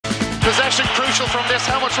Possession crucial from this.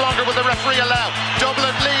 How much longer will the referee allow?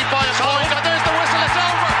 Dublin lead by a point, and there's the whistle. It's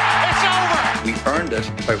over. It's over. We earned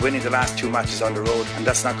it by winning the last 2 matches on the road, and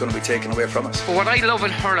that's not going to be taken away from us. But what I love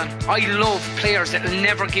in hurling, I love players that will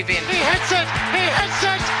never give in. He hits it. He hits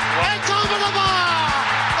it. It's over the bar.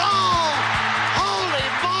 Oh, holy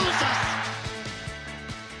Moses.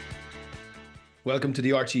 Welcome to the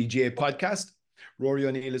RTÉ GAA Podcast. Rory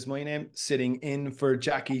O'Neill is my name, sitting in for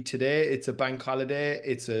Jackie today. It's a bank holiday.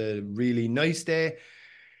 It's a really nice day.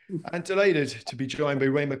 I'm delighted to be joined by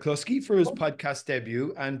Ray McCluskey for his podcast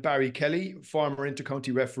debut and Barry Kelly, former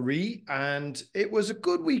intercounty referee. And it was a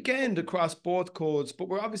good weekend across both codes, but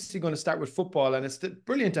we're obviously going to start with football, and it's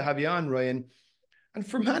brilliant to have you on, Ryan. And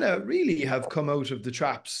Fermanagh really have come out of the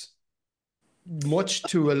traps, much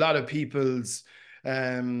to a lot of people's,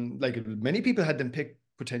 many people had them picked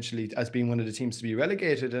potentially as being one of the teams to be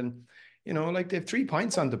relegated. And, you know, like they have 3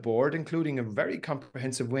 points on the board, including a very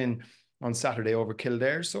comprehensive win on Saturday over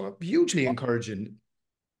Kildare. So hugely encouraging.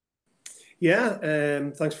 Yeah,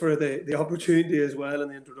 thanks for the opportunity as well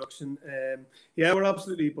and the introduction. Yeah, we're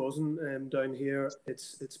absolutely buzzing down here.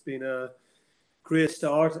 It's been a great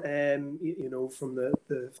start. You know, from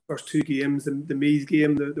the first 2 games, the Meath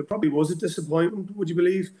game, there probably was a disappointment, would you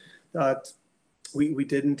believe, that we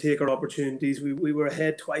didn't take our opportunities. We were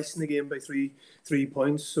ahead twice in the game by three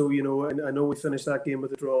points. So, you know, and I know we finished that game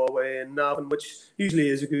with a draw away in Navan, which usually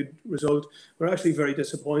is a good result. We're actually very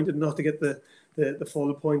disappointed not to get the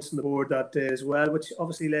full points on the board that day as well, which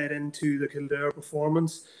obviously led into the Kildare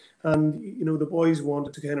performance. And, you know, the boys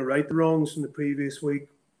wanted to kind of right the wrongs from the previous week,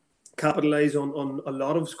 capitalise on a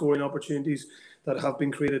lot of scoring opportunities that have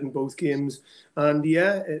been created in both games. And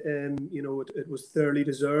yeah, you know, it was thoroughly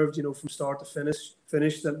deserved, you know, from start to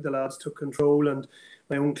finish that the lads took control. And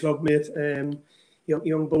my own clubmate,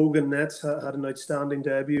 young Bogan Nets, had an outstanding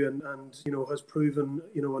debut and you know, has proven,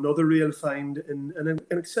 you know, another real find in an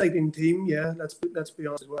exciting team. Yeah, let's be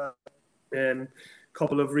honest as well.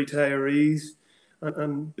 Couple of retirees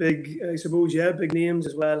and big, I suppose, yeah, big names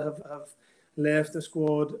as well have left the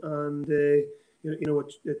squad. And, you know,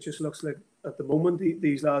 it just looks like at the moment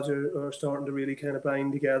these lads are starting to really kind of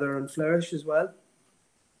bind together and flourish as well.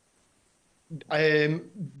 I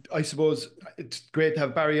suppose it's great to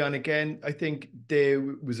have Barry on again. I think there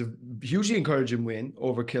was a hugely encouraging win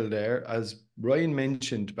over Kildare. As Ryan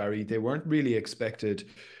mentioned, Barry, they weren't really expected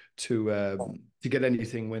to get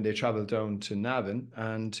anything when they travelled down to Navan.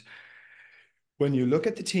 And when you look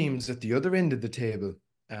at the teams at the other end of the table,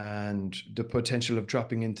 and the potential of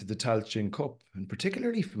dropping into the Tailteann Cup, and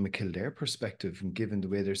particularly from a Kildare perspective, and given the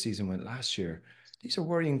way their season went last year, these are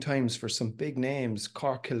worrying times for some big names,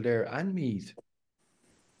 Cork, Kildare and Meath.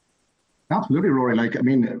 Absolutely, Rory. Like, I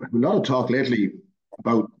mean, a lot of talk lately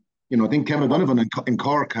about, you know, I think Kevin Donovan in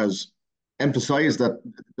Cork has emphasised that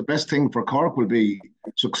the best thing for Cork will be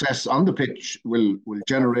success on the pitch will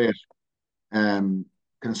generate kind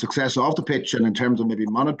of success off the pitch, and in terms of maybe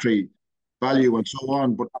monetary value and so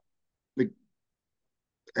on. But like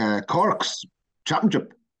Cork's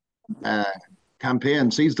championship campaign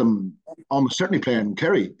sees them almost certainly playing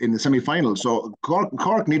Kerry in the semi-final. So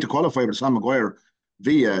Cork need to qualify for Sam Maguire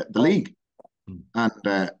via the league. And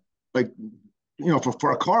like, you know,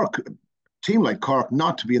 for a Cork team like Cork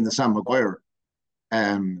not to be in the Sam Maguire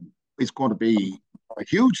is going to be a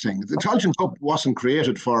huge thing. The Tailteann Cup wasn't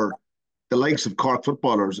created for the likes of Cork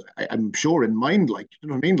footballers, I'm sure, in mind, like, you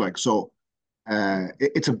know what I mean? Like, so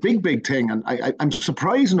it's a big thing, and I'm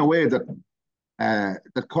surprised in a way that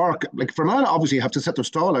that Cork, like Fermanagh, obviously have to set their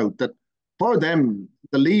stall out. That for them,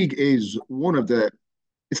 the league is one of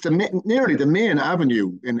nearly the main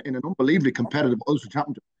avenue in an unbelievably competitive Ulster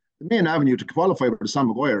Championship. The main avenue to qualify for the Sam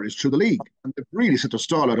Maguire is through the league, and they've really set their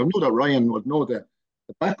stall out. I know that Ryan would know the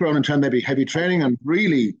background in terms of maybe heavy training and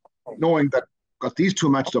really knowing that got these 2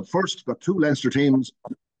 matches up first, got 2 Leinster teams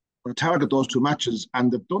going to target those 2 matches,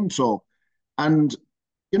 and they've done so. And,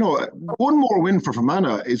 you know, one more win for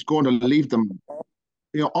Fermanagh is going to leave them,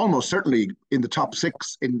 you know, almost certainly in the top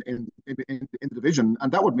 6 in the division,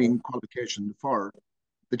 and that would mean qualification for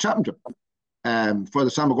the championship for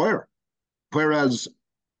the Sam Maguire. Whereas,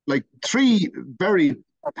 like 3 very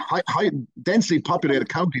high densely populated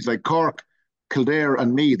counties like Cork, Kildare,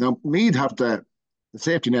 and Meath. Now, Meath have the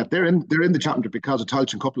safety net. They're in the championship because of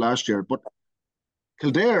Tailteann Cup last year, but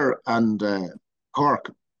Kildare and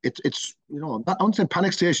Cork, it's you know, I won't say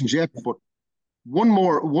panic stations yet, but one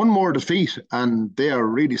more defeat and they are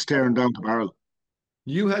really staring down the barrel.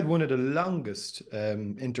 You had one of the longest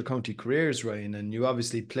inter-county careers, Ryan, and you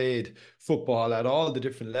obviously played football at all the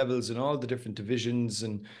different levels and all the different divisions,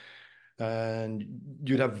 and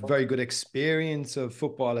you'd have very good experience of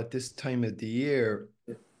football at this time of the year.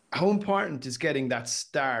 How important is getting that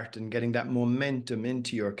start and getting that momentum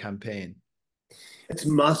into your campaign? It's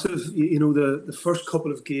massive. The first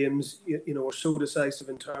couple of games, are so decisive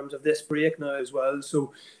in terms of this break now as well.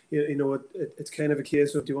 So, it's kind of a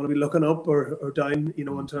case of, do you want to be looking up or down,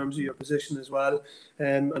 in terms of your position as well.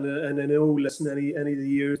 And I know, listen, any of the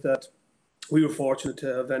years that we were fortunate to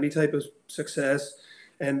have any type of success,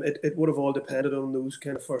 it would have all depended on those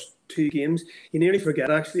kind of first two games. You nearly forget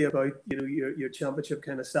actually about your championship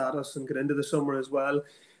kind of status and get into the summer as well.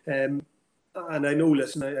 And I know,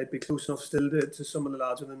 listen, I'd be close enough still to some of the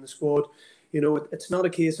lads within the squad. It's not a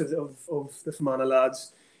case of the Fermanagh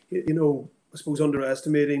lads, I suppose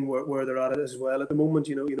underestimating where they're at as well at the moment.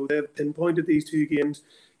 They've pinpointed these two games,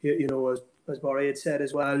 as Barry had said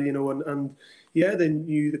as well, and yeah, they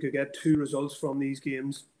knew they could get two results from these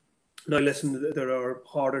games. Now, listen, there are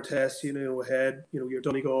harder tests, ahead. Your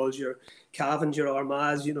Donegals, your Cavans, your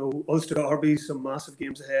Armaghs, Ulster Derby, some massive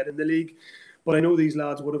games ahead in the league. But I know these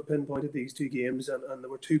lads would have pinpointed these two games, and there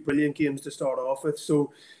were two brilliant games to start off with.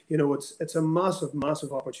 So, it's a massive,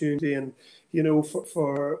 massive opportunity. And,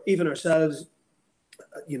 for even ourselves,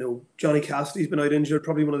 Johnny Cassidy's been out injured,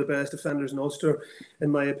 probably one of the best defenders in Ulster, in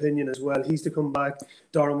my opinion, as well. He's to come back.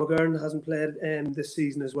 Darragh McGurn hasn't played this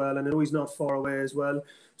season as well, and I know he's not far away as well.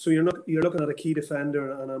 So you're looking at a key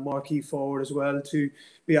defender and a marquee forward as well to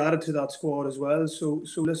be added to that squad as well. So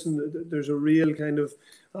listen, there's a real kind of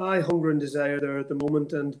hunger and desire there at the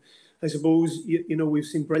moment, and I suppose we've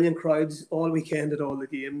seen brilliant crowds all weekend at all the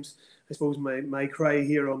games. I suppose my cry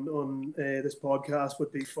here on this podcast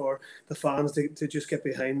would be for the fans to just get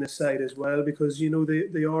behind this side as well, because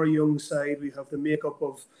they are a young side. We have the makeup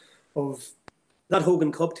of that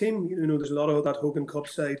Hogan Cup team. There's a lot of that Hogan Cup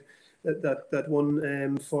side that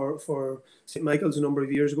won for St Michael's a number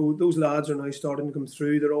of years ago. Those lads are now starting to come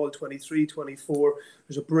through. They're all 23, 24.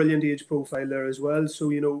 There's a brilliant age profile there as well. So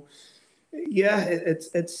yeah,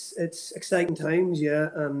 it's exciting times, yeah,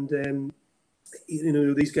 and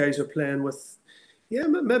these guys are playing with, yeah,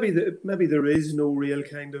 maybe there is no real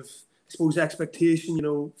kind of, I suppose, expectation,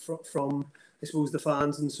 from I suppose the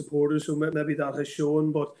fans and supporters. So maybe that has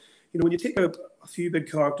shown, but when you take a few big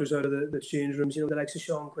characters out of the change rooms, the likes of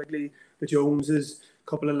Sean Quigley, the Joneses, a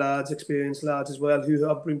couple of lads, experienced lads as well, who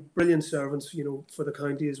have been brilliant servants, for the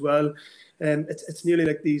county as well. It's nearly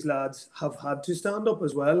like these lads have had to stand up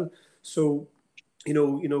as well. So,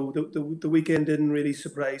 the weekend didn't really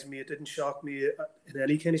surprise me. It didn't shock me in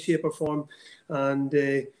any kind of shape or form. And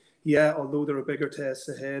yeah, although there are bigger tests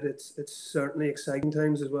ahead, it's certainly exciting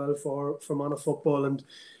times as well for Fermanagh football. And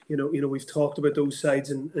we've talked about those sides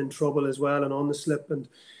in trouble as well and on the slip. And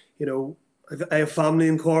I have family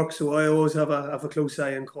in Cork, so I always have a close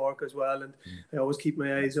eye on Cork as well, and I always keep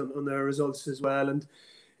my eyes on their results as well. And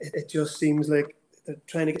it just seems like they're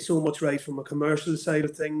trying to get so much right from a commercial side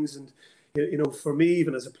of things. And for me,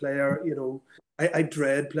 even as a player, I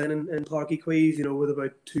dread playing in Páirc Uí Chaoimh, with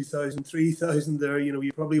about 2,000, 3,000 there.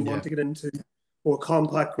 You probably want to get into more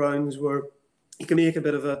compact grounds where you can make a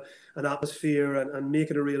bit of an atmosphere and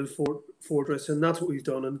make it a real fortress. And that's what we've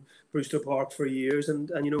done in Brewster Park for years.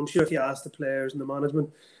 And I'm sure if you ask the players and the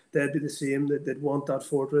management, they'd be the same. They'd want that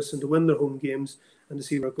fortress and to win their home games and to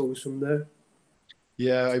see where it goes from there.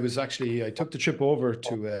 Yeah, I took the trip over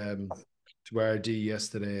to RTÉ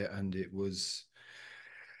yesterday, and it was,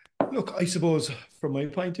 look, I suppose from my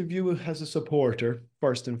point of view as a supporter,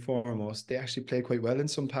 first and foremost, they actually played quite well in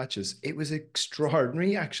some patches. It was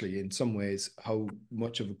extraordinary, actually, in some ways, how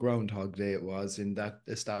much of a Groundhog Day it was, in that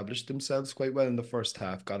established themselves quite well in the first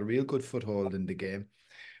half, got a real good foothold in the game.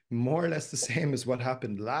 More or less the same as what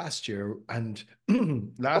happened last year. And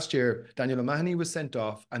last year, Daniel O'Mahony was sent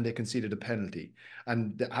off and they conceded a penalty.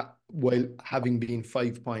 And while having been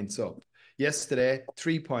 5 points up. Yesterday,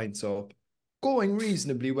 3 points up, going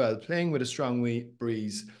reasonably well, playing with a strong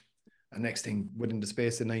breeze. And next thing, within the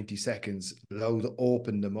space of 90 seconds, Louth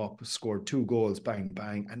opened them up, scored 2 goals, bang,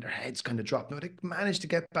 bang, and their heads kind of dropped. Now, they managed to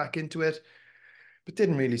get back into it, but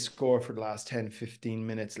didn't really score for the last 10, 15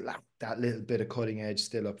 minutes. Lacked that little bit of cutting edge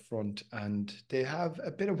still up front. And they have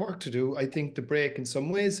a bit of work to do. I think the break in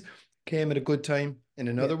some ways came at a good time. In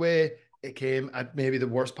another way, it came at maybe the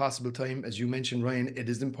worst possible time. As you mentioned, Ryan, it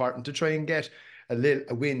is important to try and get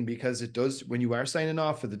a win, because it does, when you are signing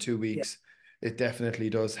off for the 2 weeks, it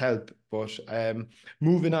definitely does help. But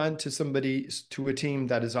moving on to a team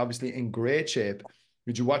that is obviously in great shape.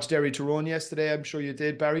 Did you watch Derry Tyrone yesterday? I'm sure you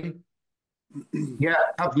did, Barry. Yeah,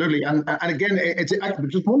 absolutely. And again, it's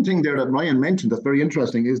just one thing there that Ryan mentioned that's very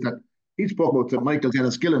interesting is that he spoke about the Michael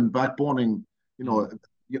Dennis-Gillen backboning,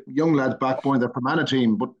 young lads backboning their Fermanagh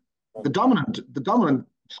team. But the dominant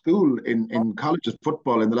school in colleges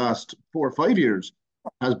football in the last 4 or 5 years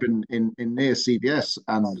has been in Naas CBS,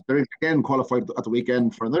 and they're again qualified at the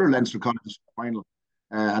weekend for another Leinster College final.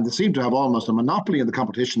 And they seem to have almost a monopoly in the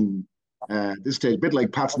competition this stage, a bit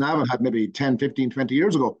like Pats Navan had maybe 10, 15, 20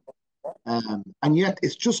 years ago. And yet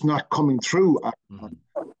it's just not coming through at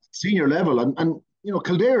senior level. And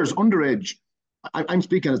Kildare's underage. I'm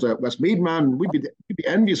speaking as a Westmeath man. We'd be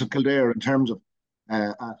envious of Kildare in terms of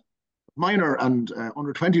minor and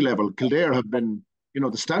under 20 level. Kildare have been,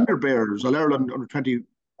 the standard bearers, All-Ireland under 20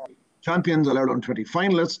 champions, All-Ireland under 20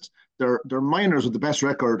 finalists. They're minors with the best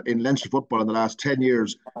record in Leinster football in the last 10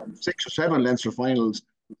 years, 6 or 7 Leinster finals.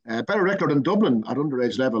 Better record in Dublin at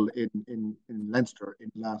underage level in Leinster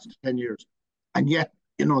in the last 10 years. And yet,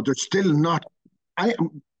 they're still not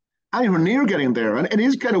anywhere near getting there. And it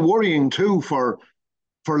is kind of worrying too for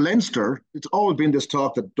Leinster. It's always been this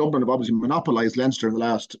talk that Dublin have obviously monopolised Leinster in the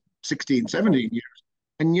last 16, 17 years.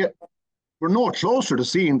 And yet we're no closer to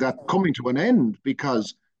seeing that coming to an end,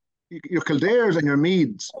 because your Kildares and your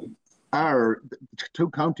Meads are the two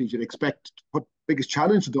counties you'd expect to put biggest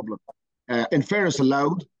challenge to Dublin. In fairness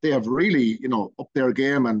allowed, they have really, upped their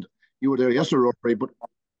game, and you were there yesterday, Rory, but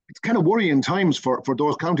it's kind of worrying times for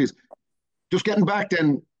those counties. Just getting back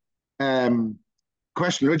then,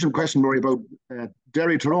 original question, Rory, about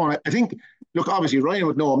Derry Tyrone. I think, look, obviously Ryan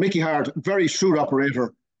would know, Mickey Hart, very shrewd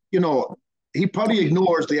operator, he probably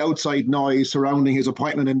ignores the outside noise surrounding his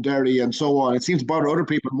appointment in Derry and so on. It seems to bother other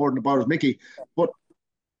people more than it bothers Mickey. But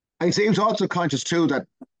I say he was also conscious too that,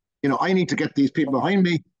 I need to get these people behind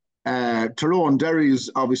me. Tyrone, Derry's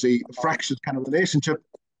obviously a fractious kind of relationship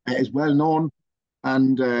is well known.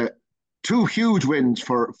 And 2 huge wins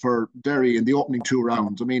for Derry in the opening 2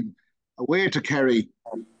 rounds. I mean, away to Kerry,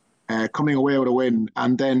 coming away with a win,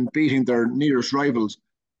 and then beating their nearest rivals.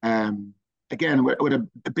 Again, with a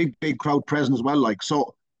big crowd present as well.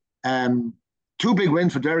 So, 2 big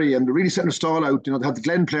wins for Derry, and they're really setting the stall out. They have the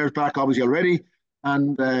Glen players back obviously already,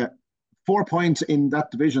 and 4 points in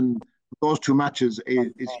that division, those 2 matches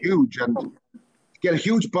is huge, and get a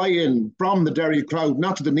huge buy-in from the Derry crowd.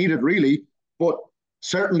 Not that they need it really, but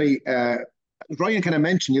certainly, Ryan kind of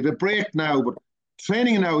mentioned, you have a break now, but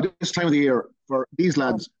training now this time of the year for these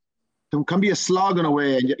lads can be a slog in a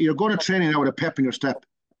way, and you're going to training now with a pep in your step.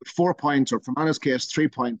 4 points, or from Anna's case, 3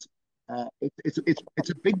 points. It's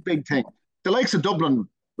a big thing. The likes of Dublin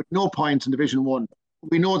with no points in Division 1,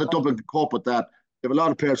 we know that Dublin can cope with that. They have a lot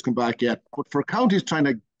of players come back yet. But for counties trying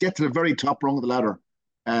to get to the very top rung of the ladder,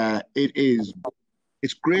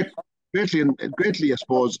 it's greatly, I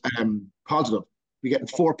suppose, positive. We're getting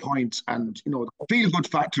 4 points, and the feel-good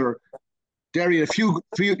factor. Derry, a few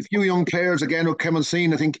young players again who came on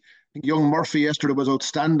scene. I think young Murphy yesterday was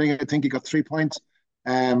outstanding. I think he got 3 points.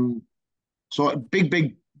 So a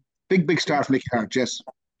big start from Mickey Hart, yes.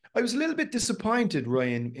 I was a little bit disappointed,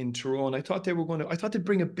 Ryan, in Tyrone. I thought they'd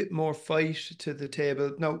bring a bit more fight to the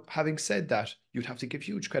table. Now, having said that, you'd have to give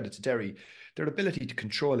huge credit to Derry. Their ability to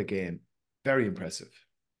control a game, very impressive.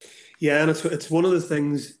 Yeah, and it's one of the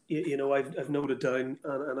things, I've noted down,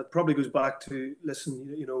 and it probably goes back to,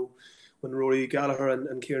 when Rory Gallagher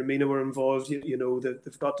and Kieran Meena were involved,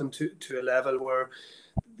 they've got them to a level where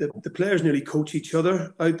the players nearly coach each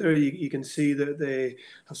other out there. You can see that they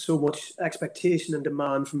have so much expectation and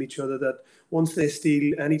demand from each other that once they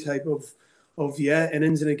steal any type of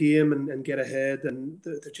innings in a game and get ahead, and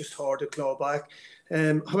they're just hard to claw back.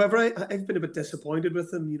 However, I've been a bit disappointed with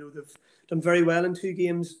them. They've done very well in 2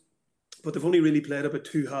 games, but they've only really played about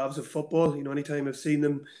 2 halves of football. Anytime I've seen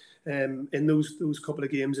them in those couple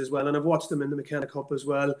of games as well, and I've watched them in the McKenna Cup as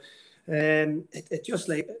well. It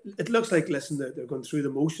looks like, listen, they're going through the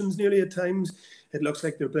motions nearly at times. It looks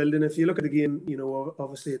like they're building. If you look at the game,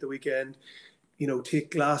 obviously at the weekend,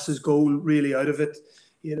 take Glass's goal really out of it.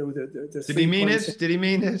 Did he mean it? Did he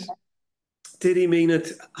mean it? Did he mean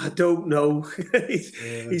it? I don't know.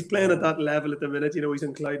 He's playing at that level at the minute. He's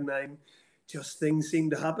in cloud 9. Just things seem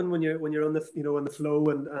to happen when you're on the on the flow,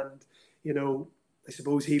 and I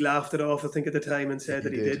suppose he laughed it off, I think, at the time, and said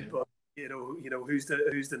that he did. But who's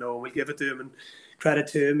to know? We'll give it to him and credit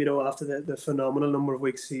to him. After the phenomenal number of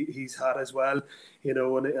weeks he's had as well.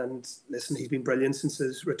 And listen, he's been brilliant since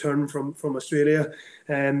his return from Australia.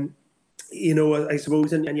 I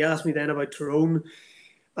suppose, and you asked me then about Tyrone.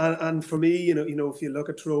 And for me, if you look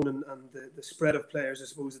at Tyrone and the spread of players, I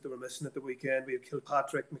suppose, that they were missing at the weekend, we have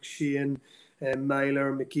Kilpatrick, McShane,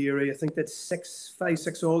 Myler, McGeary. I think that's 5,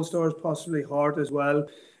 6 All-Stars, possibly Hart as well,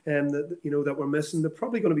 that were missing. They're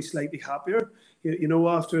probably going to be slightly happier,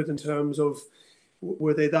 after it, in terms of,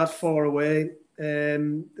 were they that far away?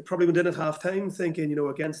 They probably went in at half-time thinking,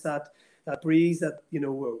 against that breeze that,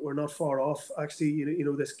 we're not far off, actually,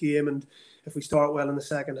 this game. And if we start well in the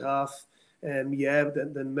second half,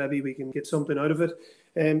 then maybe we can get something out of it.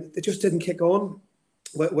 They just didn't kick on.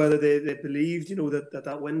 Whether they believed,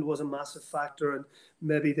 that wind was a massive factor, and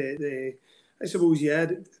maybe they I suppose,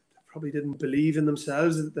 they probably didn't believe in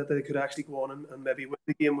themselves that they could actually go on and maybe win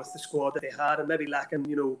the game with the squad that they had, and maybe lacking,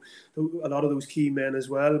 a lot of those key men as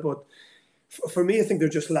well. But for me, I think they're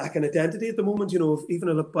just lacking identity at the moment. Even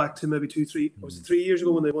I look back to maybe 3 years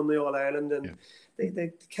ago when they won the All-Ireland, and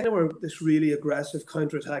they kind of were this really aggressive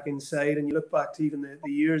counter-attacking side. And you look back to even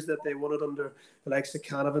the years that they won it under the likes of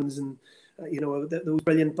Canavans and those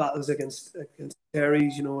brilliant battles against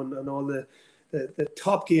Kerry's, and all the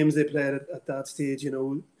top games they played at that stage.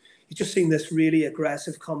 You just seen this really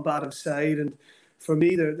aggressive, combative side, and for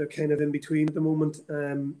me, they're kind of in between at the moment.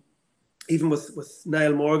 Even with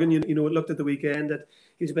Niall Morgan, it looked at the weekend that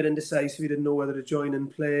he was a bit indecisive. He didn't know whether to join and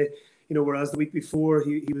play. Whereas the week before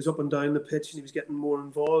he was up and down the pitch and he was getting more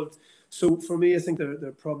involved. So for me, I think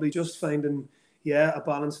they're probably just finding a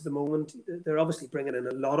balance at the moment. They're obviously bringing in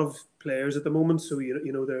a lot of players at the moment, so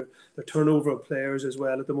their turnover of players as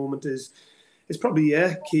well at the moment is probably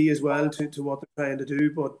key as well to what they're trying to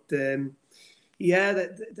do. But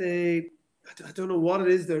I don't know what it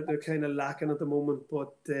is they're kind of lacking at the moment.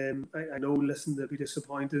 But I know, listen, they'll be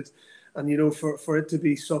disappointed, and for it to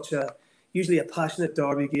be such usually a passionate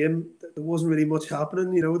derby game, there wasn't really much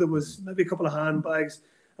happening. There was maybe a couple of handbags.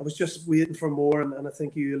 I was just waiting for more, and I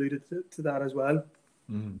think you alluded to that as well.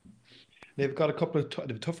 Mm. They've got a couple of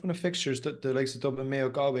tough kind of fixtures that the likes of Dublin, Mayo,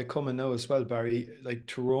 Galway coming now as well, Barry. Like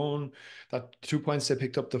Tyrone, that 2 points they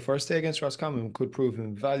picked up the first day against Roscommon could prove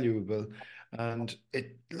invaluable. And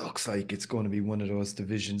it looks like it's going to be one of those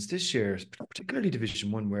divisions this year, particularly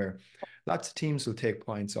Division 1, where lots of teams will take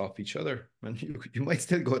points off each other, and you might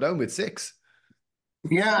still go down with 6.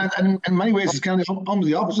 Yeah, and in many ways, it's kind of almost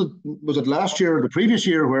the opposite. Was it last year or the previous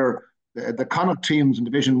year where the Connacht teams in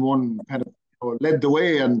Division 1 kind of led the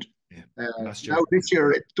way, and now this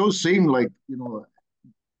year it does seem like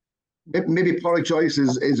maybe Porrick Joyce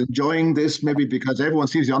is enjoying this, maybe because everyone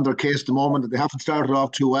seems on their case at the moment that they haven't started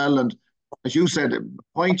off too well, and as you said,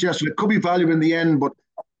 point yesterday could be valuable in the end, but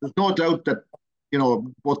there's no doubt that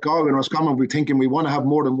both Galway and Roscommon will be thinking we want to have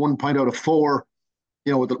more than 1 point out of 4.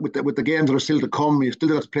 With the games that are still to come, you still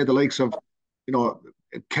got to play the likes of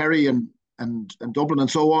Kerry and Dublin and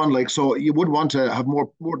so on. Like, so you would want to have more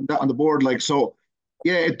than that on the board. Like, so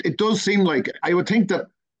yeah, it does seem like I would think that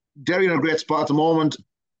Derry in a great spot at the moment.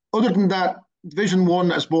 Other than that, Division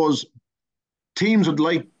 1, I suppose teams would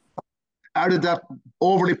like out of that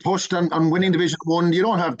overly pushed on winning Division 1. You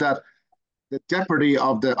don't have that. The jeopardy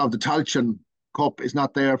of the Tailteann Cup is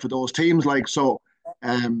not there for those teams. Like, so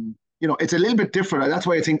it's a little bit different. That's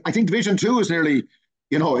why I think Division 2 is nearly,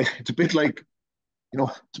 it's a bit like,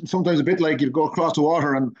 sometimes a bit like you go across the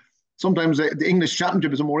water, and sometimes the English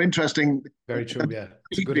Championship is a more interesting. Very true. Yeah,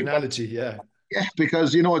 it's a good analogy. Yeah. Yeah,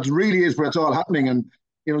 because it really is where it's all happening, and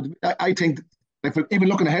I think like even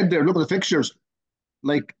looking ahead there, look at the fixtures,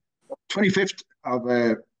 like 25th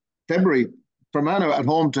of February, Fermanagh at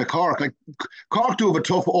home to Cork. Like Cork do have a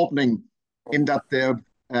tough opening in that they have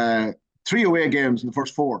 3 away games in the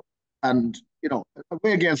first 4. And,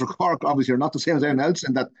 away games for Cork obviously are not the same as anyone else,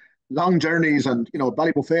 and that long journeys, and,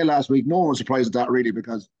 Ballybuffet last week, no one was surprised at that really,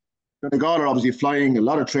 because Donegal are obviously flying, a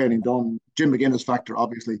lot of training done, Jim McGuinness factor,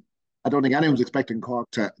 obviously. I don't think anyone was expecting Cork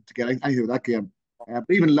to get anything of that game. But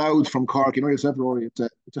even Louds from Cork, yourself, Rory,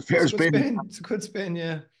 it's a fair spin. It's a good spin,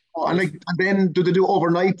 yeah. Oh, and then do they do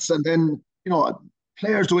overnights, and then,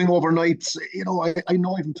 players doing overnights, I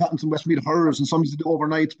know even Tottenham and Westmeath Hurlers and some to do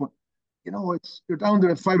overnights, but you're down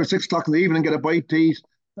there at 5 or 6 o'clock in the evening, get a bite to eat,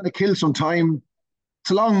 kind of kill some time.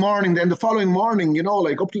 It's a long morning. Then the following morning,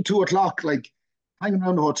 like up till 2 o'clock, like hanging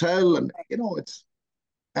around the hotel, and it's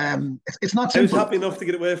not simple. I was happy enough to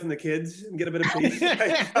get away from the kids and get a bit of peace.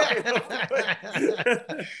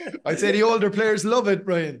 I'd say the older players love it,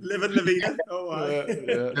 Brian. Living La Vida. Oh, wow.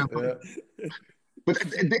 Yeah. But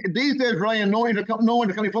these days, Ryan, no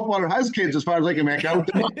intercounty footballer has kids, as far as I can make out.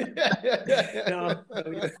 No.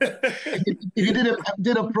 If you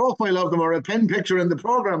did a profile of them or a pen picture in the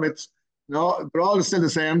program, they're all still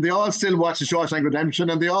the same. They all still watch The Shawshank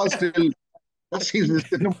Redemption, and they all still. That seems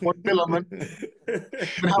the number 1 film.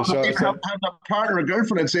 Have a partner or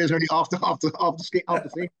girlfriend that says already off the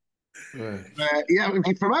scene.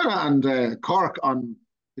 Right. Fermanagh and Cork on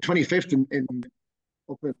the 25th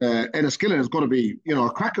up in Enniskillen is going to be, a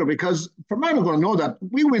cracker, because Fermanagh are going to know that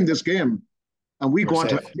we win this game and we go on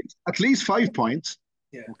to at least 5 points.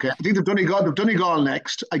 Yeah. Okay. I think they've Donegal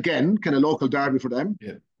next, again, kind of local derby for them.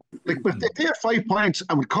 Yeah. But they have 5 points,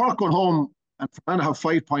 and with Cork going home and Fermanagh have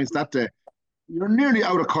 5 points that day, you're nearly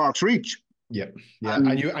out of Cork's reach. Yeah, yeah,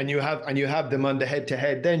 and you have them on the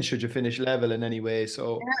head-to-head. Then, should you finish level in any way,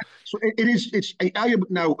 so yeah. So it is. It's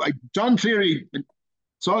now. John Cleary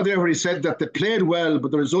saw there where he said that they played well,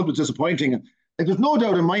 but the result was disappointing. And there's no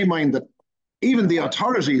doubt in my mind that even the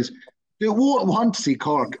authorities, they won't want to see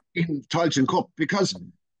Cork in Tailteann Cup, because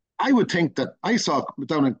I would think that I saw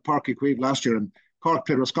down in Páirc Uí Chaoimh last year, and Cork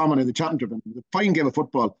played Roscommon in the championship, and it was a fine game of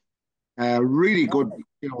football, really good,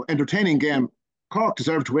 entertaining game. Cork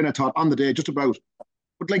deserved to win, I thought, on the day, just about.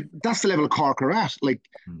 But like, that's the level Cork are at. Like,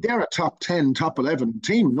 they're a top 10, top 11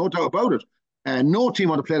 team, no doubt about it. No team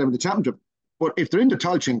want to play them in the championship. But if they're in the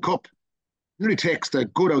Tailteann Cup, it really takes the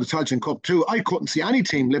good out of the Tailteann Cup too. I couldn't see any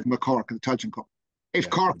team living with Cork in the Tailteann Cup. If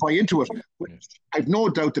Cork buy into it, I've no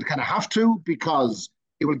doubt that they kind of have to, because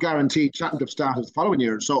it will guarantee championship status the following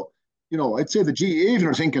year. So, I'd say the GAA even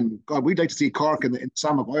are thinking, God, we'd like to see Cork in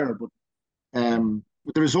Sam Maguire, but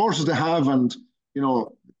with the resources they have, and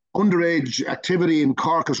underage activity in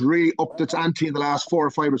Cork has really upped its ante in the last 4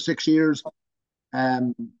 or 5 or 6 years.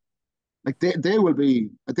 Like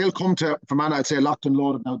they'll come to Fermanagh, I'd say, locked and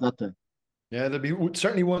loaded now that day. Yeah, there'll be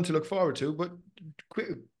certainly one to look forward to. But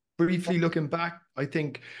briefly looking back, I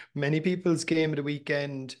think many people's game of the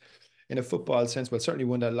weekend, in a football sense, well, certainly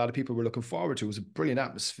one that a lot of people were looking forward to. It was a brilliant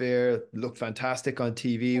atmosphere, looked fantastic on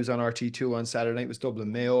TV. It was on RT2 on Saturday night. It was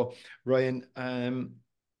Dublin Mayo. Ryan,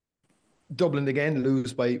 Dublin again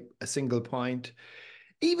lose by a single point,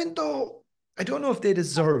 even though I don't know if they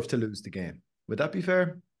deserve to lose the game. Would that be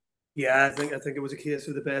fair? Yeah, I think it was a case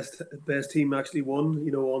of the best team actually won.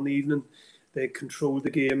 On the evening, they controlled the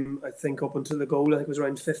game. I think up until the goal, I think it was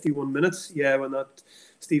around 51 minutes. Yeah, when that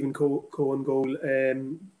Stephen Cohen goal,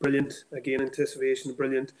 brilliant again, anticipation,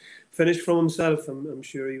 brilliant finish from himself. I'm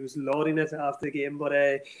sure he was lauding it after the game. But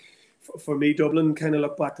for me, Dublin kind of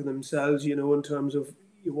look back to themselves. In terms of,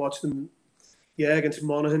 you watch them. Yeah, against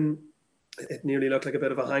Monaghan, it nearly looked like a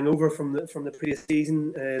bit of a hangover from the previous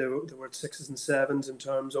season. There were 6s and 7s in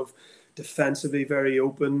terms of defensively very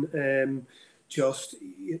open, just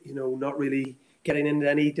not really getting into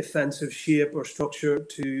any defensive shape or structure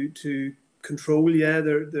to control. Yeah,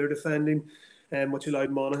 their defending, which allowed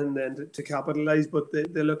Monaghan then to capitalise. But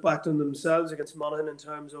they look back on themselves against Monaghan in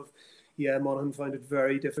terms of, Monaghan found it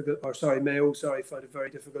very difficult, Mayo found it very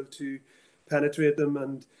difficult to penetrate them.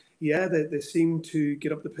 And yeah, they seem to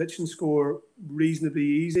get up the pitch and score reasonably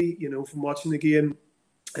easy, from watching the game.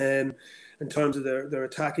 In terms of their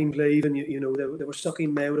attacking play, even, they were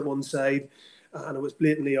sucking Mayo to one side, and it was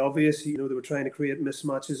blatantly obvious. They were trying to create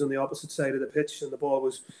mismatches on the opposite side of the pitch, and the ball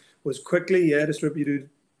was quickly, distributed,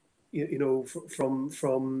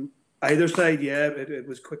 from either side. Yeah, it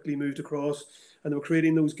was quickly moved across, and they were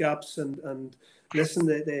creating those gaps. And listen,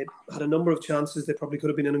 they had a number of chances. They probably could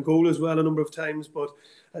have been in goal as well a number of times, but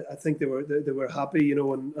I think they were happy,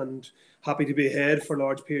 and happy to be ahead for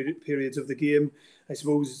large periods of the game. I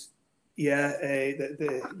suppose,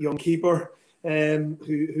 the young keeper,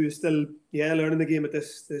 who is still learning the game at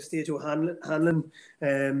this stage of handling.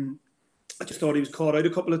 I just thought he was caught out a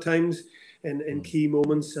couple of times in key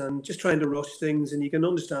moments and just trying to rush things. And you can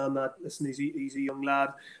understand that. Listen, he's a young lad,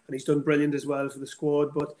 and he's done brilliant as well for the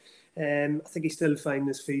squad, but I think he's still finding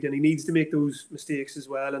his feet, and he needs to make those mistakes as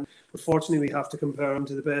well. And unfortunately, we have to compare him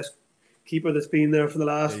to the best keeper that's been there for the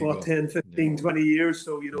last 10, 15, 20 years.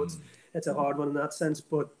 So it's a hard one in that sense.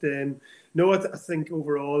 But no, I think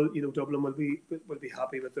overall, Dublin will be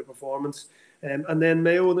happy with their performance. And then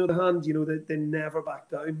Mayo, on the other hand, they never back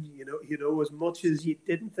down. As much as you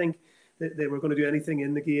didn't think that they were going to do anything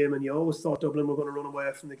in the game, and you always thought Dublin were going to run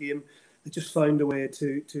away from the game, they just found a way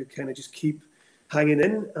to kind of just keep hanging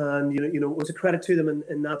in. And it was a credit to them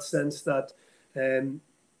in that sense that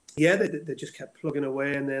they just kept plugging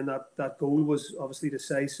away, and then that goal was obviously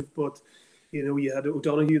decisive. But you had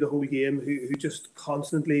O'Donoghue the whole game, who just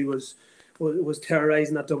constantly was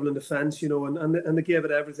terrorising that Dublin defence, and they gave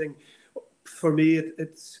it everything. For me,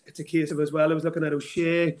 it's a case of, as well, I was looking at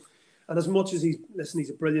O'Shea, and as much as he's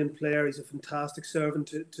a brilliant player, he's a fantastic servant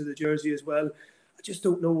to the jersey as well. I just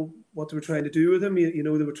don't know what they were trying to do with him. They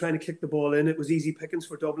were trying to kick the ball in. It was easy pickings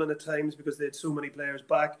for Dublin at times because they had so many players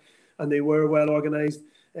back, and they were well organised,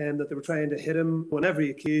 and that they were trying to hit him on every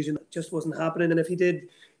occasion. It just wasn't happening. And if he did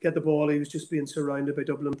get the ball, he was just being surrounded by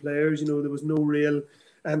Dublin players. There was no real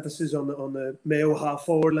emphasis on the Mayo half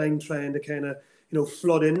forward line trying to kind of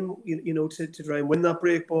flood in, to try and win that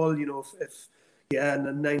break ball.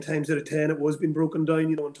 And 9 times out of 10 it was being broken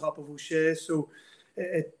down, on top of O'Shea. So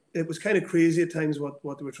it was kind of crazy at times what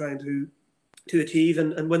they were trying to to achieve.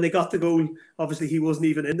 And when they got the goal, obviously he wasn't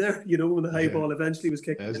even in there, when the high ball eventually was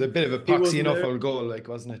kicked. It was a bit of a poxy enough old goal, like,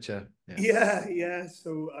 wasn't it? Yeah.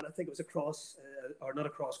 So, and I think it was a cross, or not a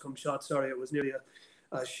cross come shot, sorry. It was nearly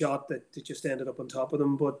a shot that just ended up on top of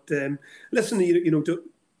them. But listen,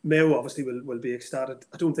 Mayo obviously will be ecstatic.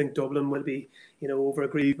 I don't think Dublin will be, over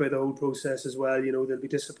aggrieved by the whole process as well. They'll be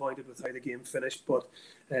disappointed with how the game finished. But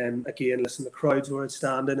again, listen, the crowds were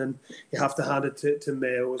outstanding, and you have to hand it to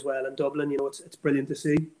Mayo as well. And Dublin, it's brilliant to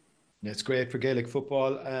see. It's great for Gaelic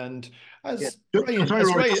football, and as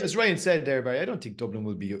Ryan said there, Barry, I don't think Dublin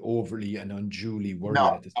will be overly and unduly worried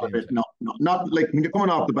at this point. No, not like when you're coming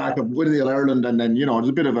off the back of winning the All-Ireland, and then there's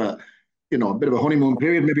a bit of a honeymoon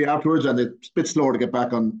period maybe afterwards, and it's a bit slower to get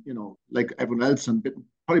back on, like everyone else, and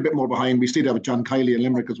probably a bit more behind. We still have John Kiley and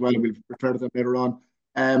Limerick as well, and we'll refer to them later on.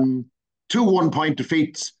 2 1-point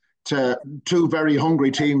defeats to two very hungry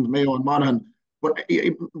teams, Mayo and Monaghan. But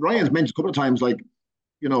Ryan's mentioned a couple of times, like,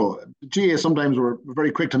 GA sometimes we're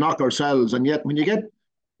very quick to knock ourselves, and yet when you get,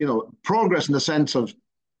 progress in the sense of,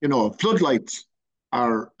 floodlights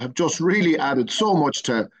have just really added so much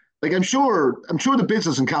to, like, I'm sure the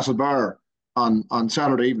business in Castlebar on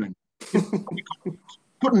Saturday evening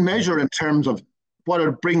couldn't measure in terms of what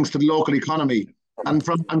it brings to the local economy, and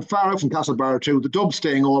far out from Castlebar too, the Dubs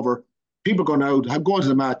staying over, people going out, going to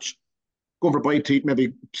the match, going for a bite to eat,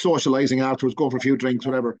 maybe socialising afterwards, going for a few drinks,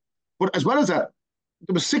 whatever. But as well as that,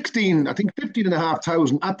 there was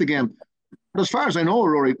 15,500 at the game. But as far as I know,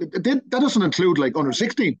 Rory, that doesn't include like under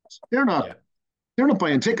 16s. They're not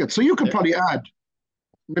buying tickets. So you could probably add,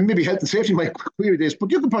 maybe health and safety might query this,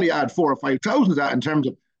 but you could probably add 4,000 or 5,000 to that in terms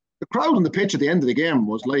of the crowd on the pitch at the end of the game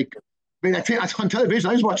was like, I think on television,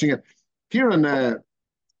 I was watching it. Kieran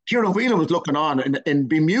Whelan was looking on in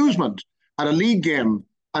bemusement at a league game,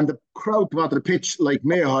 and the crowd came onto the pitch like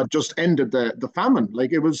Mayo had just ended the famine.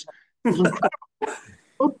 Like it was incredible.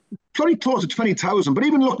 Pretty close to 20,000, but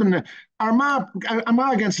even looking at Armagh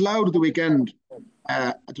against Louth at the weekend,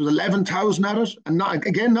 it was 11,000 at it, and not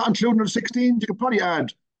including the 16s. You could probably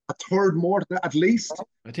add a third more to that at least.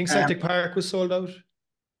 I think Celtic Park was sold out.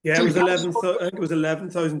 Yeah, it was 11,000. I think it was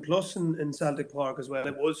 11,000 plus in Celtic Park as well.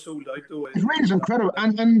 It was sold out though. It really is incredible.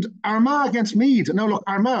 And Armagh against Meath. Now look,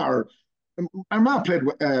 Armagh played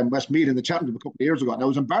West Meath in the Championship a couple of years ago. Now it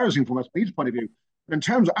was embarrassing from West Meath's point of view. But in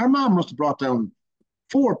terms of Armagh, must have brought down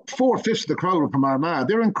 4/5 of the crowd from Armagh.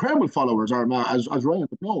 They're incredible followers, Armagh, as Ryan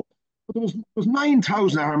would know. But there was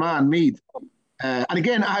 9,000 at Armagh and Meath. And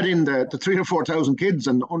again, add in the 3,000 or 4,000 kids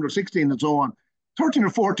and under 16 and so on. 13,000 or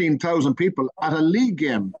 14,000 people at a league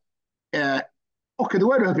game. Okay, the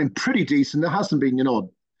weather has been pretty decent. It hasn't been,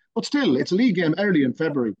 but still, it's a league game early in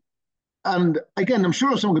February. And again, I'm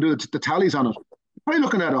sure someone could do the tallies on it. You're probably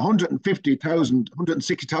looking at 150,000,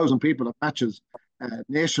 160,000 people at matches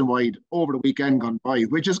nationwide over the weekend gone by,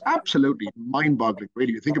 which is absolutely mind-boggling,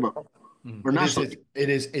 really, to think about.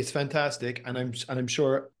 It's fantastic, and I'm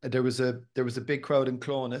sure there was a big crowd in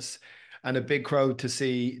Clonus, and a big crowd to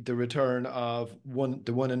see the return of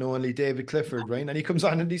the one and only David Clifford, right? And he comes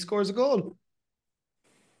on and he scores a goal.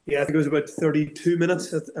 Yeah, I think it was about 32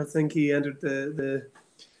 minutes. I think he entered the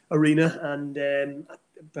arena, and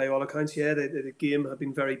by all accounts, the game had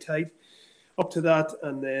been very tight up to that.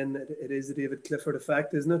 And then it is the David Clifford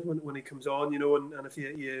effect, isn't it? When he comes on, and if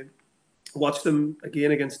you watch them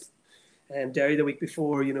again against Derry the week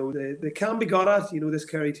before, they can be got at. This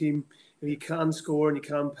Kerry team. You can score and you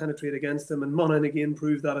can penetrate against them, and Monaghan again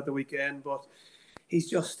proved that at the weekend. But he's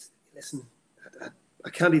just, listen,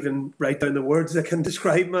 I can't even write down the words I can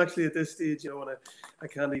describe him actually at this stage, and I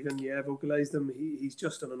can't even vocalise them. He's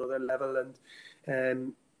just on another level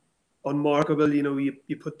and unmarkable. You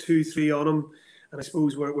put 2-3 on him, and I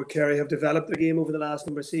suppose where Kerry have developed the game over the last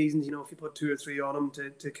number of seasons, if you put 2 or 3 on him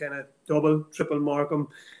to kind of double, triple mark him,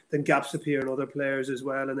 then gaps appear in other players as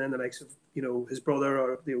well, and then the likes of his brother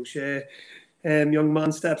or the O'Shea young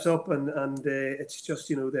man steps up, and it's just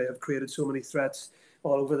they have created so many threats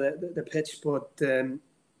all over the pitch, but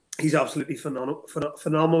he's absolutely phenomenal.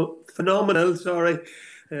 Sorry,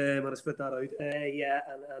 I'm gonna spit that out.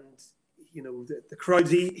 And the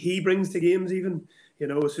crowds he brings to games, even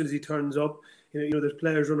as soon as he turns up, there's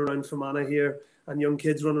players running around Fermanagh here, and young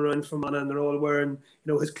kids running around Fermanagh, and they're all wearing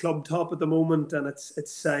his club top at the moment, and it's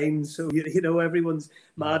signed, so everyone's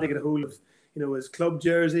mad to get a hold of his club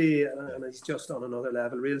jersey, and he's just on another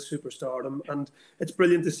level, real superstardom. And it's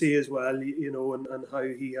brilliant to see as well, and how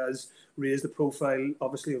he has raised the profile,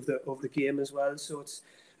 obviously, of the game as well. So it's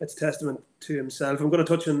testament to himself. I'm going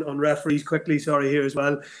to touch on referees quickly, here as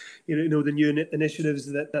well. The new initiatives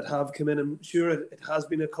that have come in. I'm sure it has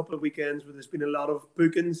been a couple of weekends where there's been a lot of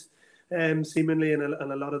bookings seemingly, and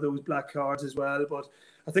a lot of those black cards as well. But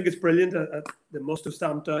I think it's brilliant. They must have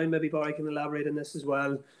stamped down. Maybe Barry can elaborate on this as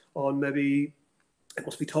well, on maybe it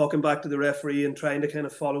must be talking back to the referee and trying to kind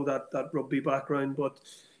of follow that rugby background. But,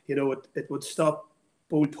 it would stop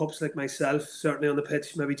bold pups like myself, certainly on the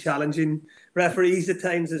pitch, maybe challenging referees at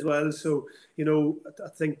times as well. So, I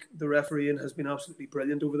think the refereeing has been absolutely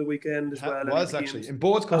brilliant over the weekend as well. It was actually in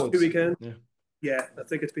both codes. Weekend. Yeah, I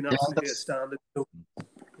think it's been absolutely outstanding. So,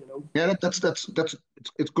 Yeah, that's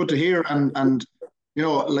it's good to hear, and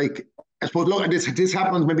I suppose, look, this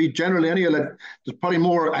happens maybe generally anyway. Like, there's probably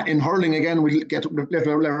more in hurling again. We'll get to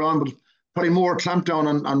later on, but probably more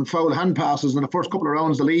clampdown on foul hand passes in the first couple of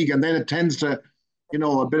rounds of the league, and then it tends to,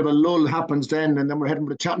 a bit of a lull happens then, and then we're heading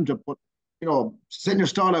for the championship. But setting your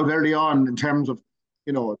stall out early on in terms of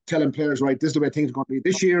telling players, right, this is the way things are going to be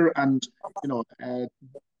this year, and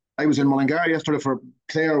I was in Mullingar yesterday for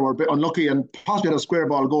Clare, were a bit unlucky and possibly had a square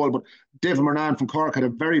ball goal, but David Moran from Cork had a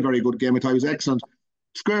very, very good game. I thought he was excellent.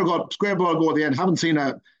 Square ball goal at the end. Haven't seen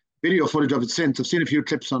a video footage of it since. I've seen a few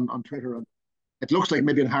clips on Twitter, and it looks like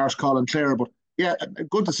maybe a harsh call on Clare, but yeah,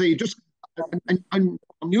 good to see. Just an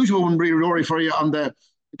unusual one, really, Rory, for you on the.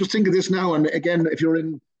 Just think of this now, and again, if you're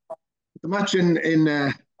in the match in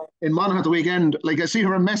Monaghan at the weekend, like I see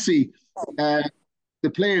her and Messi. They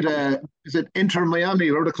played, is it Inter Miami,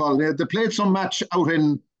 or what they call it? They played some match out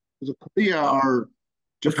in, was it Korea or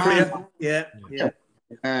Japan? Yeah.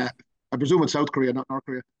 I presume it's South Korea, not North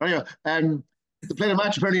Korea. But anyway, they played a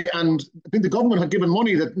match apparently, and I think the government had given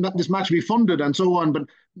money that this match be funded and so on. But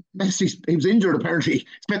Messi, he was injured apparently. He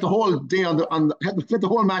spent the whole day spent the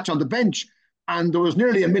whole match on the bench, and there was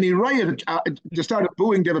nearly a mini riot. They started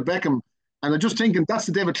booing David Beckham, and I'm just thinking that's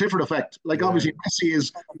the David Clifford effect. Like, obviously Messi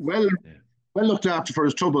is well looked after for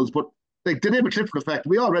his troubles, but like the David Clifford effect,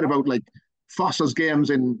 we all read about like Foss's games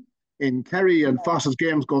in Kerry and Foss's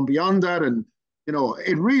games going beyond that, and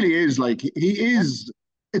it really is like he is.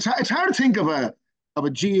 It's hard to think of a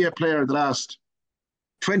GA player the last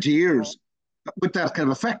 20 years with that kind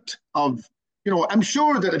of effect of I'm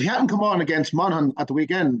sure that if he hadn't come on against Monaghan at the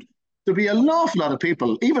weekend, there'd be an awful lot of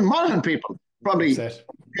people, even Monaghan people, probably.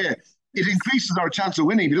 It increases our chance of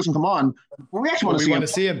winning if he doesn't come on. But we actually want to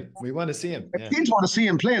see him. We want to see him. Yeah. Kids want to see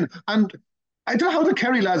him playing. And I don't know how the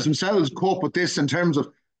Kerry lads themselves cope with this in terms of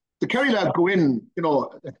the Kerry lads go in,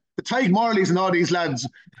 the Tig Morleys and all these lads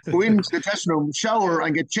go into the dressing room, shower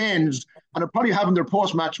and get changed, and are probably having their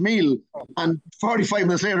post-match meal. And 45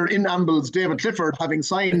 minutes later, in ambles David Clifford, having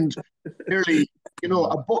signed nearly,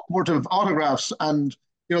 a book worth of autographs, and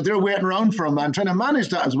they're waiting around for him and trying to manage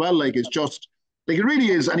that as well. Like, it's just. Like, it really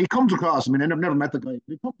is, and he comes across. I mean, I've never met the guy.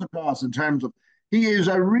 He comes across in terms of he is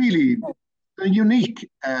a unique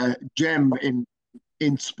gem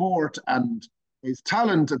in sport, and his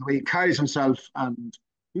talent and the way he carries himself, and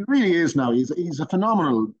he really is now. He's a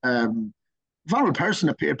phenomenal person.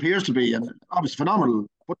 Appears to be, and obviously phenomenal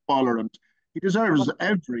footballer, and he deserves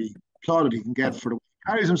every plaudit he can get for the way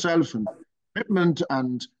he carries himself and commitment,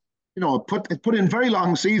 and put in very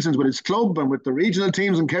long seasons with his club and with the regional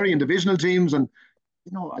teams and Kerry and divisional teams, and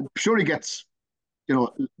I'm sure he gets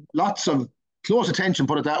lots of close attention,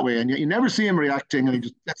 put it that way, and you never see him reacting, and he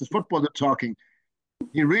just gets his football talking.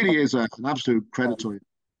 He really is an absolute credit to him.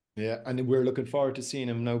 Yeah, and we're looking forward to seeing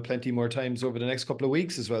him now plenty more times over the next couple of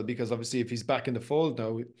weeks as well, because obviously if he's back in the fold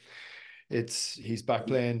now, he's back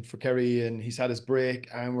playing for Kerry, and he's had his break,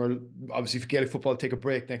 and we're obviously for Gaelic football take a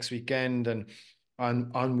break next weekend, and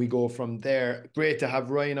on we go from there. Great to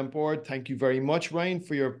have Ryan on board. Thank you very much, Ryan,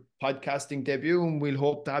 for your podcasting debut, and we'll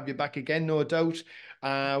hope to have you back again, no doubt.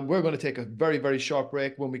 We're going to take a very, very short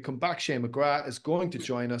break. When we come back, Shane McGrath is going to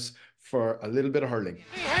join us for a little bit of hurling.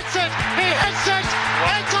 He hits it!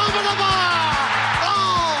 It's over the bar!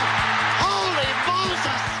 Oh, holy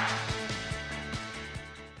Moses!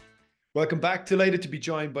 Welcome back. Delighted to be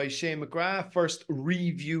joined by Shane McGrath, first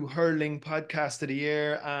review hurling podcast of the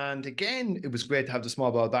year. And again, it was great to have the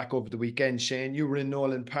small ball back over the weekend. Shane, you were in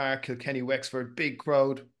Nolan Park, Kilkenny, Wexford, big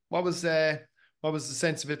crowd. What was the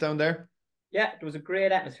sense of it down there? Yeah, there was a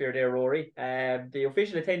great atmosphere there, Rory. The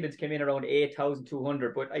official attendance came in around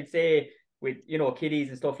 8,200, but I'd say with kiddies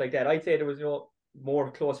and stuff like that, I'd say there was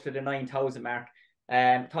more close to the 9,000 mark.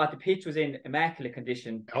 Thought the pitch was in immaculate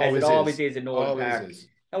condition, as it always is in Nolan Park.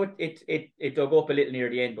 Now it dug up a little near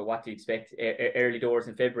the end, but what do you expect? Early doors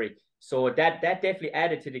in February, so that definitely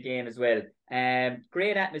added to the game as well.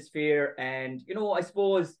 Great atmosphere, and I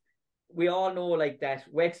suppose we all know like that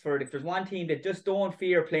Wexford, if there's one team that just don't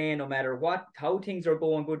fear playing, no matter how things are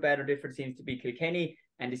going, good, bad, or different, seems to be Kilkenny,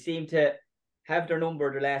 and they seem to have their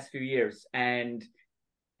number the last few years. And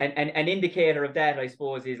an indicator of that, I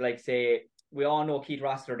suppose, is like say we all know Keith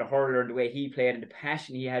Rossiter, the hurler, and the way he played and the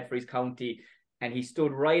passion he had for his county. And he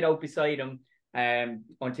stood right out beside him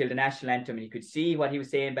until the national anthem, and you could see what he was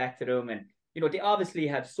saying back to them. And, you know, they obviously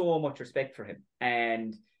have so much respect for him.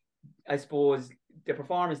 And I suppose the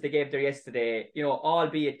performance they gave there yesterday, you know,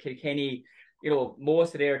 albeit Kilkenny, you know,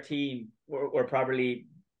 most of their team were probably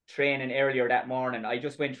training earlier that morning. I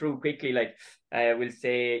just went through quickly, like, we'll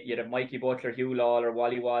say you'd have Mikey Butler, Hugh Lawler,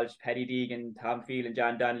 Wally Walsh, Paddy Deegan, Tom Phelan,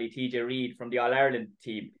 John Donnelly, TJ Reid from the All-Ireland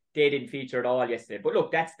team. They didn't feature at all yesterday. But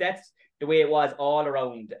look, that's the way it was all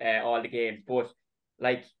around all the games. But,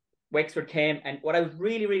 like, Wexford came, and what I was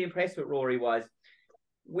really, really impressed with, Rory, was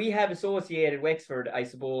we have associated Wexford, I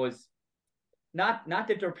suppose, not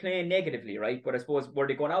that they're playing negatively, right? But I suppose, were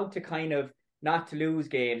they going out to kind of not to lose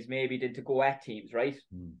games, maybe than to go at teams, right?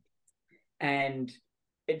 And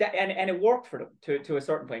it worked for them to a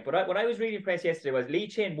certain point. But what I was really impressed yesterday was Lee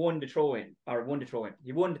Chin won the throw-in.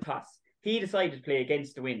 He won the toss. He decided to play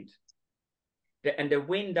against the wind. And the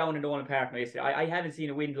wind down in Nolan Park yesterday, I haven't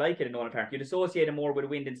seen a wind like it in Nolan Park. You'd associate it more with a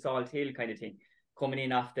wind in Salt Hill kind of thing, coming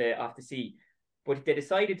in off the sea. But they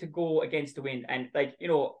decided to go against the wind. And, like, you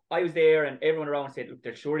know, I was there and everyone around said, look,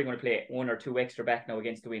 they're surely going to play one or two extra back now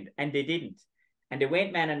against the wind. And they didn't. And they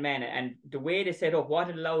went man and man. And the way they set up, what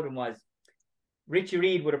it allowed them was, Richie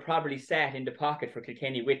Reid would have probably sat in the pocket for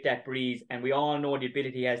Kilkenny with that breeze. And we all know the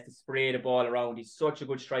ability he has to spray the ball around. He's such a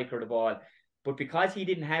good striker of the ball. But because he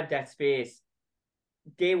didn't have that space,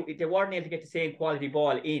 they weren't able to get the same quality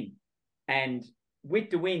ball in. And with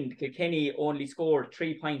the wind, Kilkenny only scored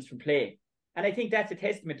 3 points from play. And I think that's a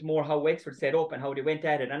testament to more how Wexford set up and how they went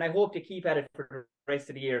at it. And I hope they keep at it for the rest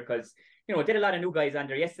of the year, because, you know, did a lot of new guys on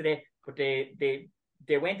there yesterday, but they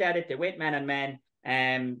went at it. They went man on man.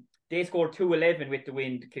 They scored 2-11 with the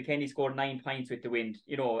wind. Kilkenny scored 9 points with the wind,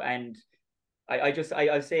 you know. And I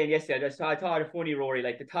was saying yesterday, I thought it funny, Rory,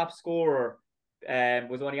 like the top scorer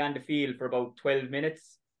was only on the field for about 12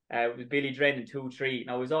 minutes. It was Billy Drennan, 2-3.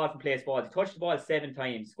 Now, it was all from place balls. He touched the ball 7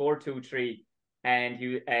 times, scored 2-3. And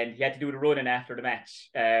he had to do the running after the match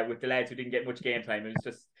with the lads who didn't get much game time. It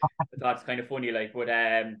was just, I thought it's kind of funny, like, but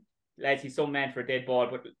lads, he's some man for a dead ball.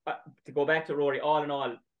 But to go back to Rory, all in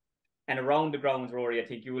all, and around the grounds, Rory, I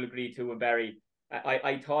think you will agree too, and Barry,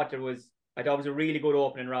 I thought it was a really good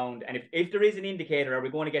opening round. And if there is an indicator, are we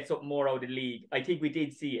going to get something more out of the league? I think we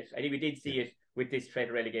did see it. It with this threat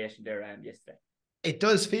of relegation there yesterday. It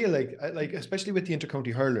does feel like especially with the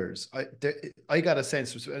intercounty hurlers, I got a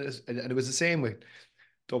sense, and it was the same with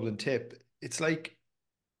Dublin Tip. It's like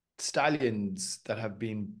stallions that have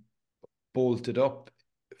been bolted up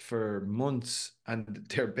for months, and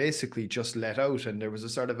they're basically just let out. And there was a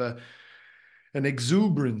sort of an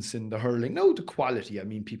exuberance in the hurling. No, the quality. I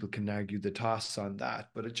mean, people can argue the toss on that,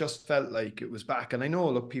 but it just felt like it was back. And I know,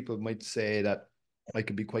 look, people might say that I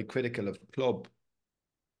could be quite critical of club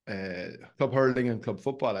hurling and club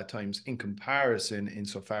football at times in comparison,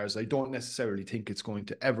 insofar as I don't necessarily think it's going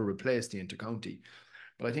to ever replace the intercounty.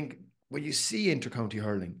 But I think when you see intercounty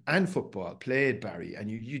hurling and football played, Barry, and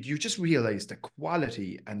you just realise the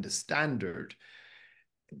quality and the standard,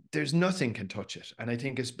 there's nothing can touch it. And I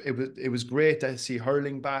think it was great to see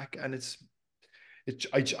hurling back, and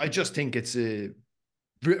I just think it's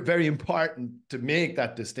very important to make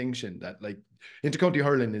that distinction that, like, intercounty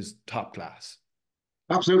hurling is top class.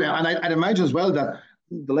 Absolutely, and I'd imagine as well that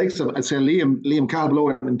the likes of, I'd say, Liam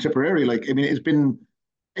Calbelow in Tipperary, like, I mean, it's been,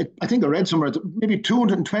 I think I read somewhere, maybe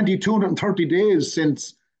 220, 230 days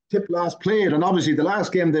since Tip last played, and obviously the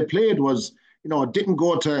last game they played was, you know, didn't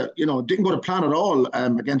go to plan at all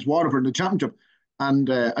against Waterford in the championship, and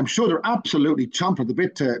I'm sure they're absolutely chomping at the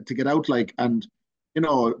bit to get out, like, and, you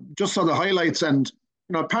know, just saw the highlights, and,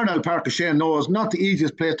 you know, Parnell Park, as Shane knows, not the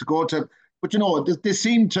easiest place to go to, but, you know, they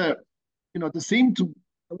seem to,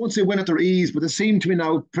 I won't say win at their ease, but they seem to be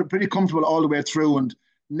now pretty comfortable all the way through and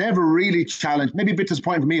never really challenged. Maybe a bit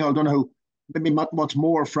disappointing for Micheál Donoghue, maybe not much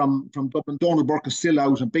more from Dublin. Donald Burke is still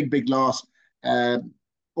out, a big loss. Owen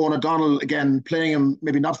O'Donnell, again, playing him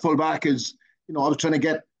maybe not full back, is, you know, I was trying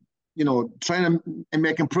to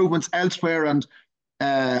make improvements elsewhere. And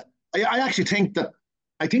I actually think that,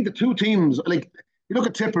 the two teams, like, you look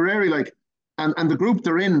at Tipperary, like, and the group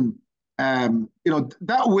they're in, you know,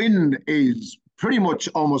 that win is pretty much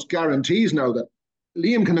almost guarantees now that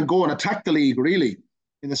Liam can go and attack the league, really,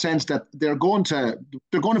 in the sense that they're going to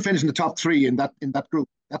finish in the top 3 in that group.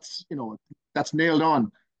 That's, you know, that's nailed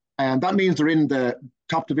on, and that means they're in the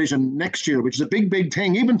top division next year, which is a big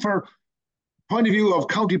thing, even for point of view of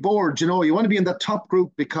county boards. You know, you want to be in that top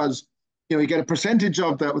group because, you know, you get a percentage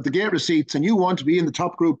of the gate receipts, and you want to be in the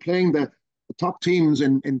top group playing the top teams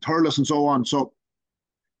in Thurles and so on. So,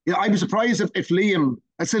 Yeah, I'd be surprised if Liam,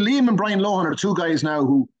 I'd say Liam and Brian Lohan are two guys now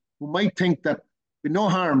who might think that with no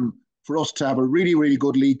harm for us to have a really, really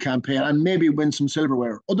good league campaign and maybe win some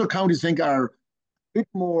silverware. Other counties think are a bit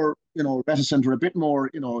more, reticent or a bit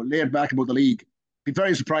more, laid back about the league. Be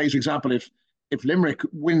very surprised, for example, if Limerick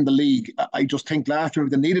win the league. I just think last year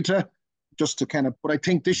they needed to, just to kind of, but I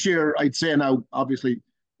think this year, I'd say now, obviously,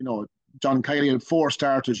 John Kiley had 4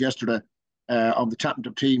 starters yesterday of the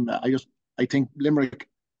championship team. I think Limerick,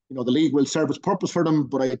 the league will serve its purpose for them,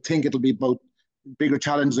 but I think it'll be about bigger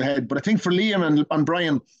challenges ahead. But I think for Liam and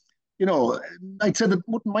Brian, I'd say that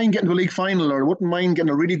wouldn't mind getting to a league final or wouldn't mind getting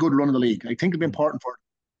a really good run of the league. I think it'd be important for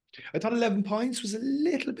them. I thought 11 points was a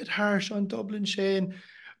little bit harsh on Dublin, Shane.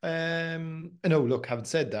 Look, having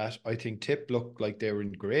said that, I think Tip looked like they were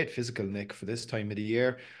in great physical nick for this time of the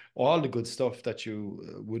year. All the good stuff that you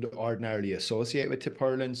would ordinarily associate with Tip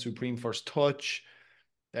hurling: supreme first touch,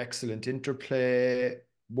 excellent interplay,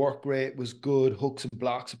 work rate was good, hooks and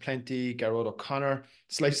blocks aplenty. Garrod O'Connor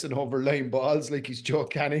slicing over line balls like he's Joe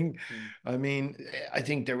Canning. I mean, I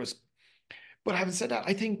think there was, but having said that,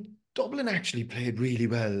 I think Dublin actually played really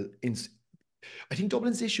well. I think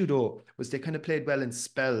Dublin's issue though was they kind of played well in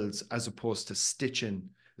spells as opposed to stitching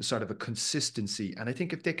the sort of a consistency. And I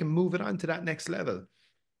think if they can move it on to that next level,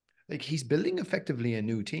 like he's building effectively a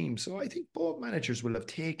new team. So I think both managers will have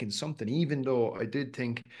taken something, even though I did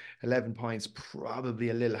think 11 points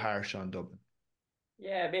probably a little harsh on Dublin.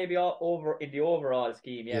 Yeah, maybe over in the overall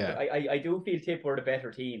scheme. Yeah. But I do feel Tip were the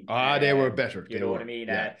better team. They were better. You know what I mean?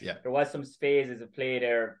 Yeah. There was some phases of play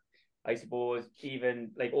there, I suppose,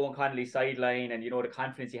 even like Owen Connolly's sideline and, the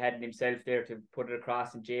confidence he had in himself there to put it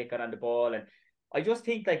across and Jake got on the ball. And I just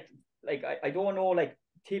think I don't know, like,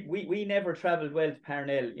 Tip, we never travelled well to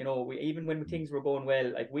Parnell. Even when things were going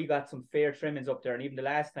well, like we got some fair trimmings up there, and even the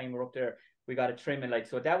last time we were up there, we got a trimming. Like,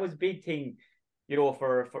 so that was a big thing,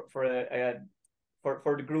 for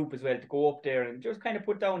the group as well, to go up there and just kind of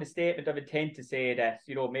put down a statement of intent to say that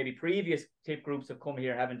maybe previous Tip groups have come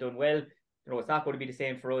here haven't done well. It's not going to be the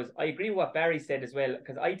same for us. I agree with what Barry said as well,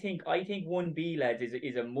 because I think 1B, lads,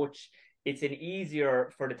 it's an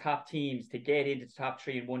easier for the top teams to get into the top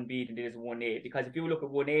 3 in 1B than it is 1A. Because if you look at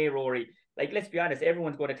 1A, Rory, like, let's be honest,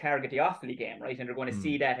 everyone's going to target the Offaly game, right? And they're going to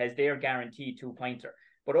see that as their guaranteed 2-pointer.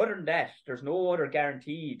 But other than that, there's no other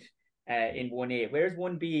guaranteed in 1A. Whereas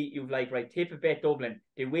 1B, you've right, Tip have bet Dublin,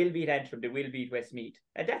 they will beat Antrim, they will beat Westmeath.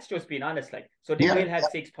 And that's just being honest, like. So they will have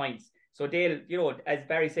 6 points. So they'll, as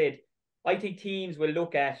Barry said, I think teams will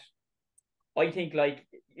look at,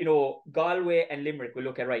 Galway and Limerick will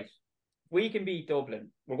look at, right, we can beat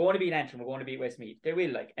Dublin, we're going to beat Antrim, we're going to beat Westmeath. They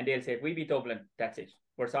will, and they'll say, if we beat Dublin, that's it.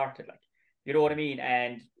 We're sorted, You know what I mean?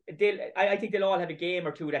 And I think they'll all have a game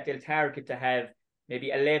or two that they'll target to have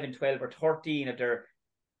maybe 11, 12 or 13 of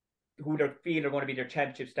who they feel are going to be their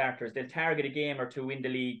championship starters. They'll target a game or two in the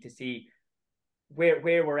league to see where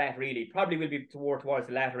we're at, really. Probably will be towards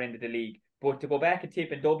the latter end of the league. But to go back and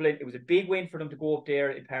Tip in Dublin, it was a big win for them to go up there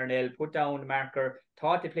in Parnell, put down the marker.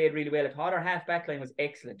 Thought they played really well. I thought our half-back line was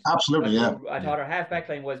excellent. Absolutely, I thought our half-back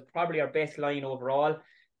line was probably our best line overall.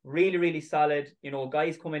 Really, really solid.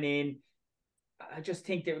 Guys coming in. I just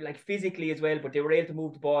think they were physically as well, but they were able to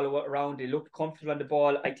move the ball around. They looked comfortable on the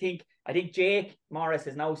ball. I think Jake Morris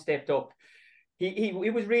has now stepped up. He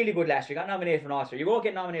was really good last year. He got nominated for an All-Star. You won't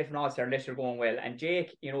get nominated for an All-Star unless you're going well. And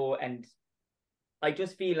Jake, and I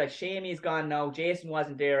just feel like Shamey's gone now. Jason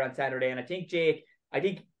wasn't there on Saturday, and I think Jake,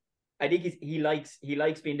 he likes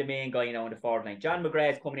being the main guy now in the forward line. John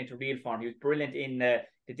McGrath is coming into real form. He was brilliant in the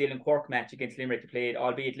Dylan Cork match against Limerick. They played,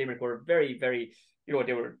 albeit Limerick were very, very,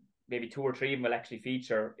 they were maybe 2 or 3 of them will actually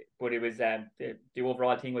feature, but it was the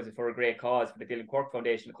overall thing was for a great cause for the Dylan Cork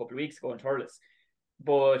Foundation a couple of weeks ago in Thurles.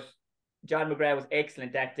 But John McGrath was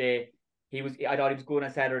excellent that day. I thought he was good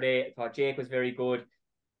on Saturday. I thought Jake was very good.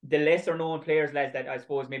 The lesser known players, lads, that I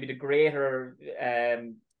suppose maybe the greater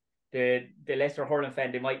the lesser hurling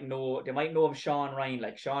fan, they might know of Sean Ryan.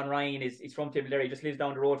 Like, Sean Ryan is from Tipperary, he just lives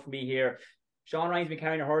down the road from me here. Sean Ryan's been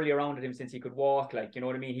carrying a hurley around with him since he could walk, you know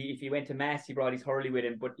what I mean? If he went to mass, he brought his hurley with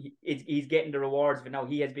him, but he's getting the rewards of it now.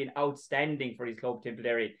 He has been outstanding for his club,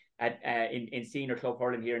 Tipperary, in senior club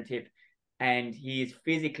hurling here in Tip. And he is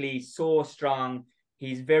physically so strong.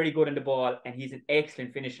 He's very good on the ball, and he's an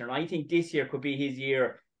excellent finisher. And I think this year could be his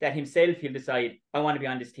year that himself he'll decide, I want to be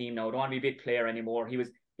on this team now. I don't want to be a bit player anymore. He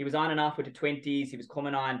was on and off with the 20s. He was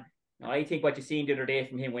coming on. Now, I think what you seen the other day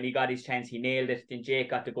from him, when he got his chance, he nailed it. Then Jake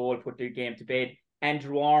got the goal, put the game to bed.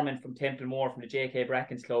 Andrew Orman from Templemore, from the JK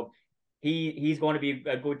Brackens club, he's going to be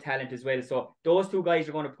a good talent as well. So those 2 guys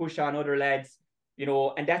are going to push on other lads,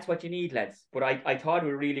 and that's what you need, lads. But I thought we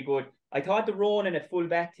were really good. I thought the Ronan at full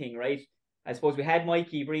back thing, right? I suppose we had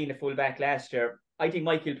Mikey Breen, the full-back last year. I think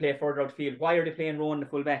Mikey will play further outfield. Why are they playing Ronan, the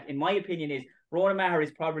full-back? In my opinion is, Ronan Maher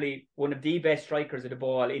is probably one of the best strikers of the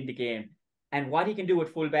ball in the game. And what he can do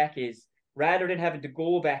with full-back is, rather than having to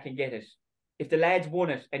go back and get it, if the lads won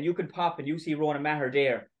it and you can pop and you see Ronan Maher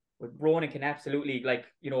there, but Ronan can absolutely, like,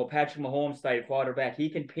 Patrick Mahomes style quarterback, he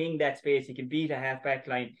can ping that space, he can beat a half-back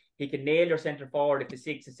line, he can nail your centre forward if the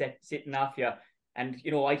six is sitting off you. And,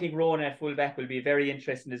 I think Ronan at full-back will be very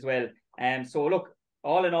interesting as well. So, look,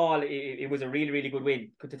 all in all, it was a really, really good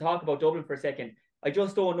win. To talk about Dublin for a second, I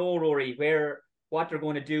just don't know, Rory, what they're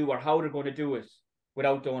going to do or how they're going to do it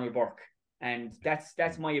without Donald Burke. And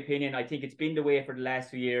that's my opinion. I think it's been the way for the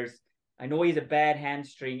last few years. I know he's a bad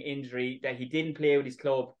hamstring injury that he didn't play with his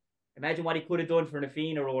club. Imagine what he could have done for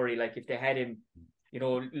Nafina, Rory, like if they had him,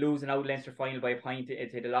 losing out Leinster final by a pint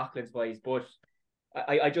to the Loughlin's boys. But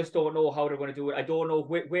I just don't know how they're going to do it. I don't know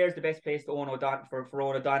where's the best place to Owen O'Donnell for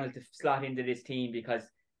Owen O'Donnell to slot into this team, because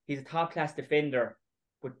he's a top class defender.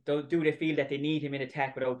 But do they feel that they need him in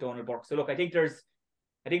attack without Donald Burke? So look, I think there's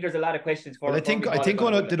a lot of questions for. But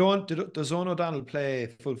does Owen O'Donnell play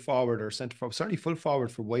full forward or centre forward? Certainly full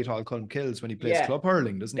forward for Whitehall Kills when he plays club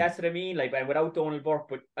hurling, doesn't he? That's what I mean. Like, without Donald Burke,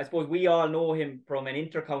 but I suppose we all know him from an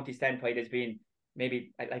inter-county standpoint as being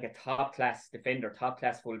maybe like a top class defender, top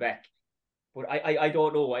class fullback. But I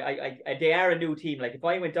don't know. They are a new team. Like, if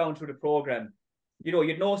I went down through the program,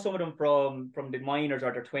 you'd know some of them from the minors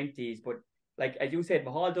or their 20s. But like, as you said,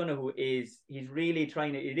 Mahal Donoghue he's really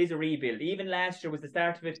trying to, it is a rebuild. Even last year was the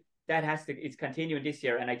start of it. It's continuing this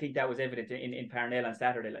year. And I think that was evident in Parnell on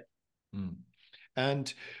Saturday. Like.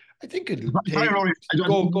 And I think it'll go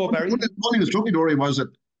Barry. What was struck me, Rory, was that,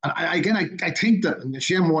 and I think that, and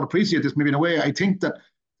Shane won't appreciate this maybe in a way, I think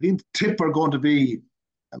Tip are going to be,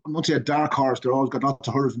 I'm not saying a dark horse, they're always got lots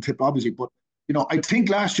of hurlers in Tip, obviously, but I think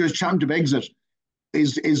last year's championship exit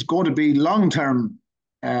is going to be long term.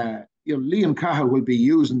 Liam Cahill will be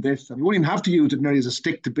using this, and he won't even have to use it nearly as a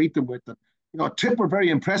stick to beat them with. And Tip were very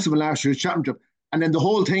impressive in last year's championship, and then the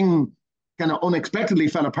whole thing kind of unexpectedly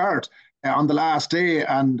fell apart on the last day,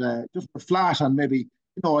 and just flat, and maybe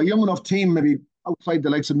a young enough team, maybe outside the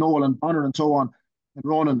likes of Noel and Bonner and so on, and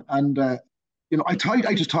Ronan, and I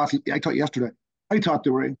thought yesterday. I thought they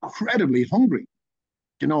were incredibly hungry.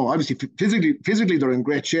 Obviously physically they're in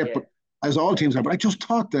great shape, but as all teams are. But I just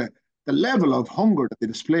thought the level of hunger that they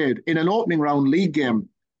displayed in an opening round league game,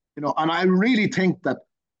 and I really think that,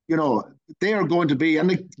 they are going to be,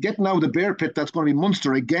 and getting out of the bear pit, that's going to be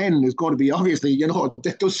Munster again, is going to be obviously,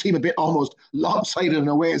 that does seem a bit almost lopsided in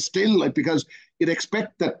a way still, like, because you'd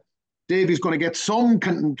expect that Davy's going to get some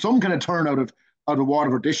kind of turn out of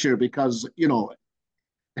Waterford this year, because,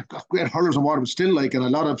 they've got great hurlers in Waterford still, like, and a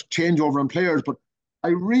lot of changeover in players. But I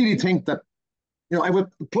really think that, I would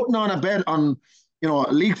putting on a bet on,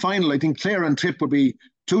 a league final. I think Clare and Tip would be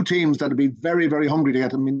two teams that would be very, very hungry to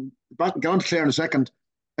get. I mean, get on to Clare in a second.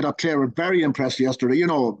 I thought Clare were very impressed yesterday.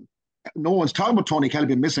 No one's talking about Tony Kelly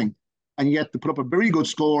being missing, and yet they put up a very good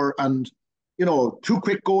score. And two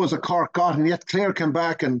quick goals that Cork got, and yet Clare came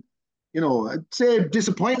back. And I'd say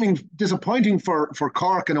disappointing for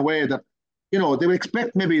Cork in a way that. They would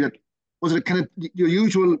expect maybe that, was it kind of your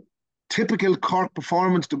usual typical Cork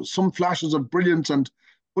performance? There was some flashes of brilliance,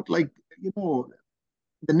 but like,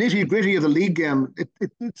 the nitty gritty of the league game, it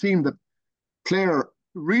did seem that Clare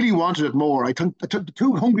really wanted it more. I took the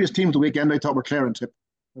two hungriest teams of the weekend, I thought, were Clare and Tip.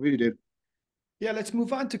 I really did. Yeah, let's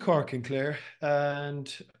move on to Cork and Clare.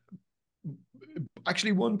 And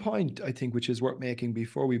actually, one point I think which is worth making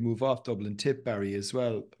before we move off Dublin Tip, Barry, as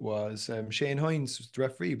well, was Shane Hines, the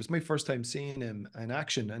referee. It was my first time seeing him in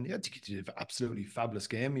action, and I think he did an absolutely fabulous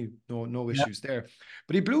game. No issues there,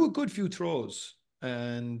 but he blew a good few throws.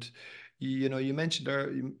 And you mentioned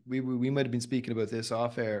there, we might have been speaking about this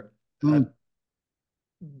off air.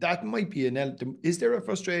 That might be is there a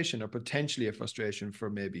frustration, or potentially a frustration, for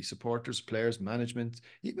maybe supporters, players, management,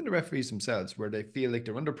 even the referees themselves, where they feel like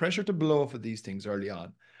they're under pressure to blow for these things early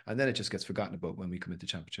on, and then it just gets forgotten about when we come into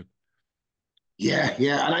championship? Yeah,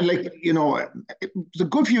 and I like, there's a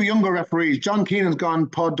good few younger referees. John Keenan's gone,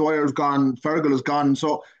 Pod Dwyer's gone, Fergal is gone,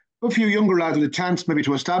 so a few younger lads with a chance maybe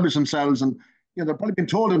to establish themselves, and they've probably been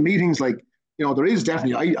told in meetings, like, there is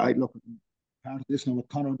definitely, I look part of this now with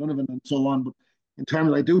Conor Donovan and so on, but in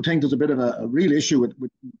terms, I do think there's a bit of a real issue with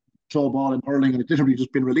throw ball and hurling, and it's literally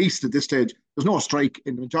just been released at this stage. There's no strike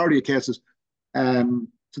in the majority of cases. So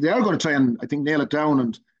they are going to try and, I think, nail it down.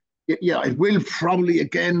 And it will probably,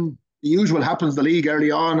 again, the usual happens in the league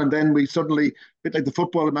early on, and then we suddenly, a bit like the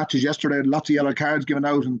football matches yesterday, lots of yellow cards given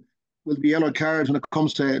out, and will be yellow cards when it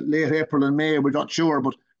comes to late April and May, we're not sure.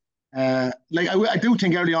 But I do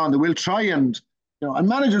think early on they will try and and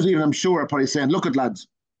managers even, I'm sure, are probably saying, look at lads,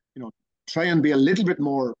 try and be a little bit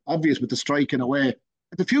more obvious with the strike in a way.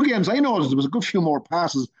 At the few games I noticed, there was a good few more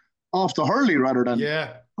passes off the hurley rather than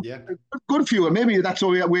a good few, and maybe that's a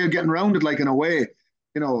way of getting around it, like in a way,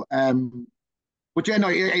 But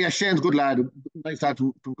Shane's a good lad, nice lad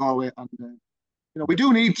from Galway, and we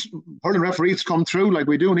do need hurling referees to come through. Like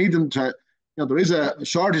we do need them to. There is a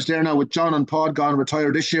shortage there now with John and Pod gone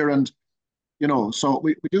retired this year, and so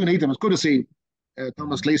we do need them. It's good to see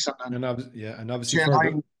Thomas Gleeson and obviously Shane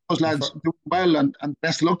Hine, those lads doing well, and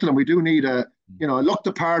best of luck to them. We do need looked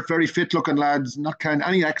the part, very fit looking lads, not carrying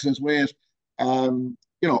any accidents weight.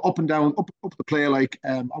 Up and down, up the play, like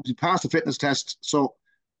obviously passed the fitness test. So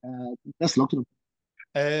best of luck to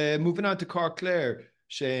them. Moving on to Cork Clare,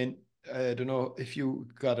 Shane. I don't know if you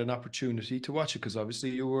got an opportunity to watch it because obviously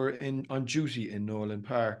you were on duty in Nolan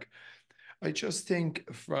Park. I just think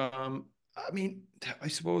I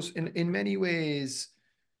suppose in many ways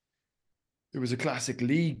it was a classic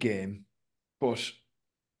league game, but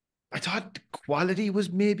I thought the quality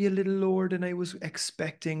was maybe a little lower than I was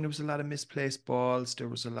expecting. There was a lot of misplaced balls. There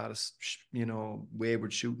was a lot of,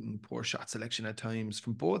 wayward shooting, poor shot selection at times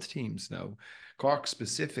from both teams now. Cork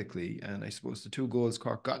specifically, and I suppose the 2 goals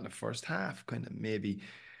Cork got in the first half kind of maybe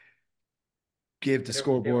gave the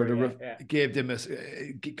scoreboard, gave them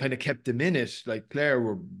kind of kept them in it. Like Clare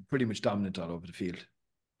were pretty much dominant all over the field.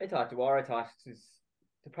 I thought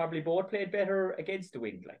they probably both played better against the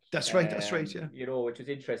wind. Like that's right, yeah. Which was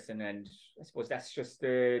interesting, and I suppose that's just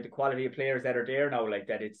the quality of players that are there now. Like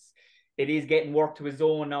that, it is getting work to his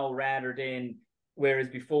own now, rather than whereas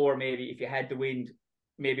before maybe if you had the wind,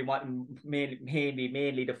 maybe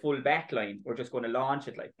mainly the full back line, we're just going to launch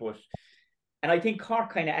it like. And I think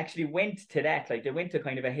Cork kind of actually went to that, like they went to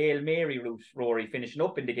kind of a Hail Mary route, Rory, finishing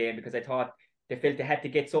up in the game, because I thought they felt they had to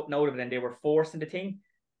get something out of it and they were forcing the thing.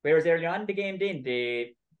 Whereas early on in the game, then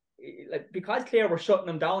because Clare were shutting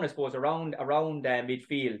them down, I suppose, around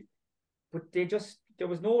midfield, but there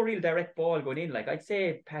was no real direct ball going in. Like I'd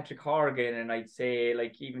say Patrick Horgan, and I'd say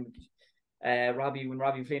like even Robbie, when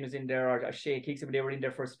Robbie Flynn was in there, or Shea Keeks, when they were in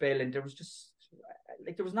there for a spell, and there was just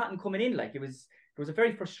there was nothing coming in. Like there was a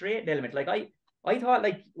very frustrating element. Like I thought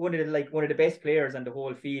like one of the best players on the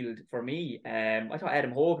whole field for me. I thought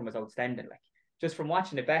Adam Hogan was outstanding. Like just from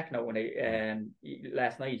watching it back now when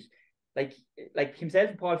last night, like himself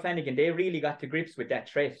and Paul Flanagan, they really got to grips with that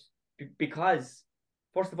threat because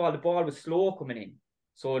first of all the ball was slow coming in,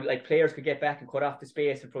 so like players could get back and cut off the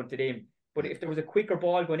space in front of them. But if there was a quicker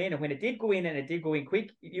ball going in, and when it did go in and it did go in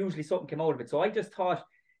quick, usually something came out of it. So I just thought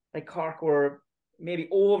like Cork were maybe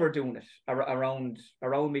overdoing it around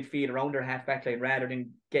midfield, around their half back line, rather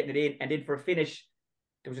than getting it in. And then for a finish,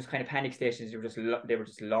 there was just kind of panic stations. They were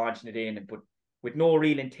just launching it in, but with no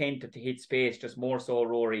real intent to hit space, just more so,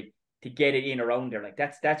 Rory, to get it in around there. Like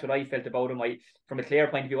that's what I felt about them. From a Clare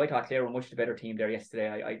point of view, I thought Clare were much the better team there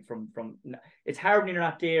yesterday. From it's hard when you're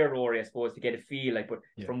not there, Rory, I suppose, to get a feel like, but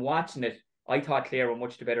from watching it, I thought Clare were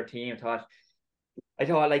much the better team. I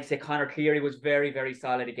thought like say Conor Cleary was very, very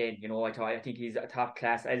solid again. I think he's a top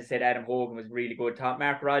class. As I said, Adam Hogan was really good.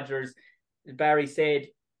 Mark Rogers, Barry said,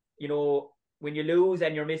 when you lose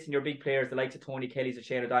and you're missing your big players, the likes of Tony Kelly's or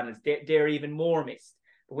Shane O'Donnell's, they're even more missed.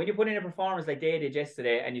 But when you put in a performance like they did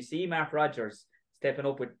yesterday, and you see Mark Rogers stepping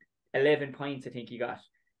up with 11 points, I think he got.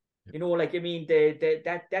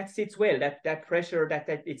 That sits well. That pressure, that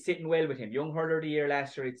it's sitting well with him. Young hurler of the year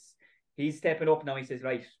last year. He's stepping up now. He says,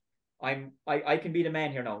 right, I can be the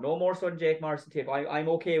man here now. No more so than Jake Morrison tip. I'm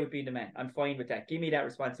okay with being the man. I'm fine with that. Give me that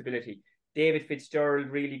responsibility. David Fitzgerald,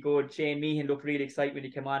 really good. Shane Meehan looked really excited when he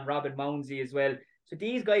came on. Robin Mounsey as well. So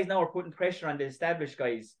these guys now are putting pressure on the established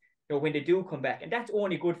guys, when they do come back. And that's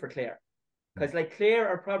only good for Clare. Because like Clare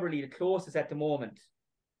are probably the closest at the moment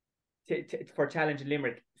for challenging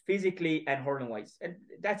Limerick, physically and hurling wise. And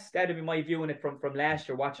that'd be my view on it from last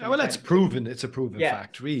year watching. Well, that's proven. It's a proven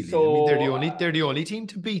fact, really. So, they're the only team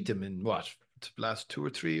to beat them in what? The last 2 or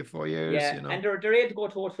 3 or 4 years. Yeah, and they're able to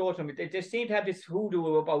go toe to them. They seem to have this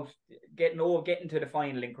hoodoo about getting to the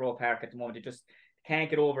final in Croke Park at the moment. They just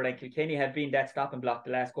can't get over it. And Kilkenny have been that stopping block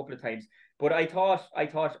the last couple of times. But I thought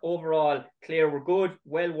overall Clare were good,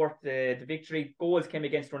 well worth the victory. Goals came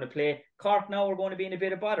against run of play. Cork now are going to be in a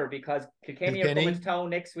bit of bother because Kilkenny are coming to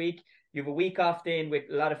town next week. You have a week off then with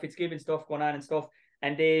a lot of Fitzgibbon stuff going on and stuff.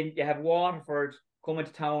 And then you have Waterford coming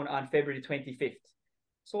to town on February 25th.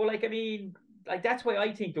 So that's why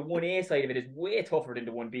I think the 1A side of it is way tougher than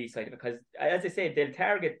the 1B side of it, because as I said, they'll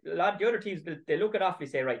target a lot of the other teams. They look at off and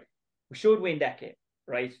say, right, we should win that game,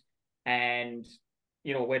 right? And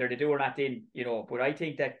whether they do or not, then but I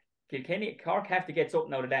think that Cork have to get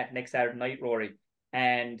something out of that next Saturday night, Rory,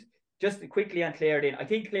 and just quickly on Clare then, I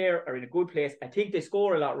think Clare are in a good place. I think they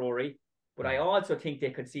score a lot, Rory, but I also think they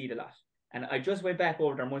concede a lot. And I just went back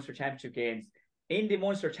over their Munster Championship games. In the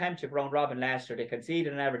Munster Championship round robin last year, they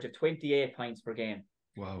conceded an average of 28 points per game.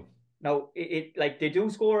 Wow. Now, it like they do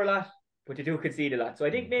score a lot, but they do concede a lot. So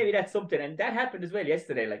I think maybe that's something. And that happened as well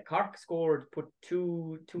yesterday. Like Cork scored, put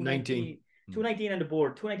 219 on the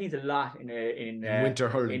board. 219 is a lot in winter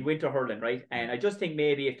hurling. In winter hurling, right? And I just think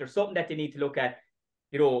maybe if there's something that they need to look at,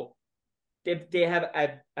 you know, they have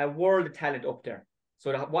a world of talent up there.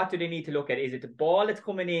 So what do they need to look at? Is it the ball that's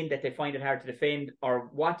coming in that they find it hard to defend, or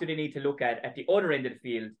what do they need to look at the other end of the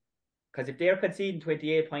field? Because if they're conceding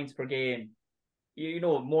 28 points per game, you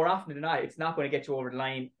know, more often than not, it's not going to get you over the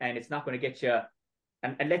line, and it's not going to get you.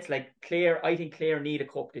 And let's like Clare. I think Clare need a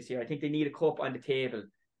cup this year. I think they need a cup on the table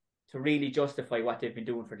to really justify what they've been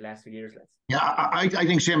doing for the last few years. Yeah, I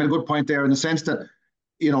think Shane made a good point there in the sense that,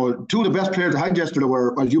 you know, two of the best players they had yesterday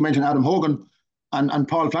were, as you mentioned, Adam Hogan and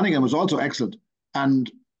Paul Flanagan was also excellent.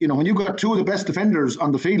 And, you know, when you've got two of the best defenders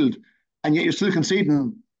on the field and yet you're still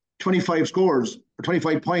conceding 25 scores or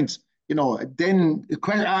 25 points, you know, then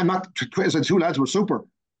I'm not saying two lads were super,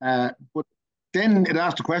 but then it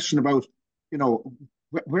asked a question about, you know,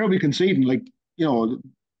 where are we conceding? Like, you know,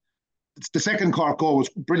 the second Cork goal was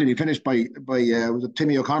brilliantly finished by was it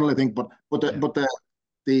Timmy O'Connell, I think, but it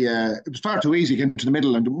was far too easy, came to the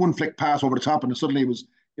middle and one flick pass over the top and suddenly it was,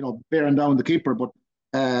 you know, bearing down the keeper. But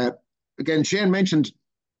again, Shane mentioned,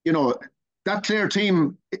 you know, that Clare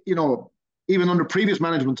team, you know, even under previous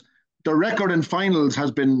management, the record in finals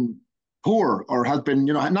has been poor or has been,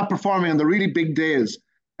 you know, not performing on the really big days,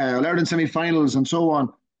 Ireland semi-finals and so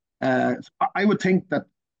on. I would think that,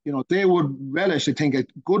 you know, they would relish, I think, a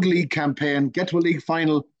good league campaign, get to a league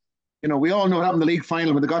final. You know, we all know what happened in the league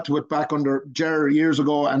final when they got to it back under Derry years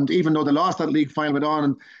ago. And even though they lost that league final, went on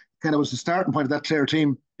and kind of was the starting point of that Clare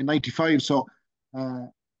team in '95. So,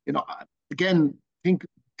 you know, again, I think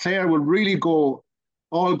Clare will really go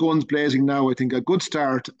all guns blazing now. I think a good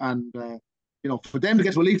start. And, you know, for them to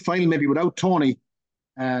get to a league final maybe without Tony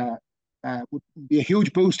would be a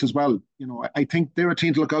huge boost as well. You know, I think they're a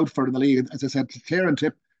team to look out for in the league. As I said, Clare and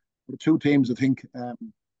Tip are the two teams, I think,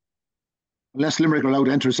 unless Limerick are allowed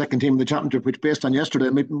to enter a second team in the championship, which based on yesterday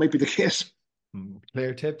might be the case.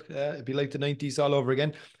 Clare Tip, it'd be like the 90s all over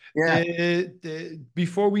again. Yeah.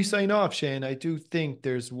 Before we sign off, Shane, I do think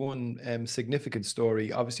there's one significant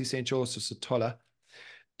story. Obviously, St. Joseph's at Tulla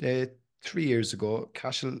 3 years ago,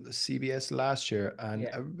 Cashel CBS last year, and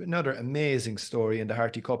another amazing story in the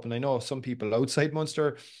Harty Cup. And I know some people outside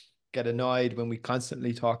Munster get annoyed when we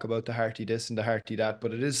constantly talk about the Harty this and the Harty that,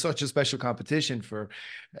 but it is such a special competition for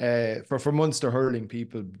Munster hurling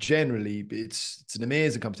people. Generally, it's an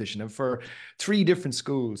amazing competition, and for three different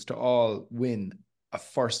schools to all win a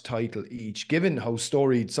first title each, given how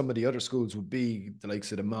storied some of the other schools would be, the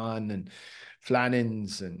likes of the Mon and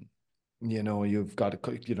Flannans, and you know, you've got a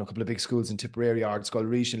couple of big schools in Tipperary, Ardscoil,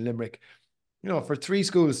 Reach and Limerick. You know, for three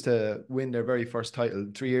schools to win their very first title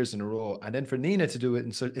 3 years in a row, and then for Nina to do it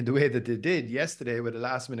in the way that they did yesterday with a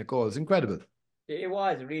last-minute goal is incredible. It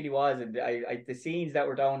really was. And the scenes that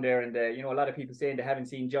were down there, and you know, a lot of people saying they haven't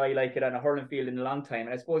seen joy like it on a hurling field in a long time.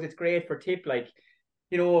 And I suppose it's great for Tip. Like,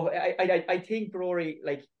 you know, I think, Rory,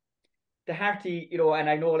 like, the Harty, you know, and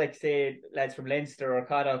I know, like, say, lads from Leinster or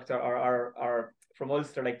Connacht or from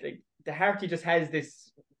Ulster, like the Harty just has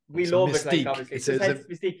this. We love it, like, obviously. It just has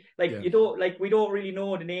mystique. Like, you don't, like, we don't really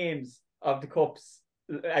know the names of the cups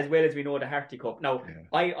as well as we know the Harty Cup. Now,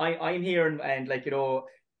 I'm hearing, and like, you know,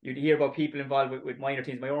 you'd hear about people involved with minor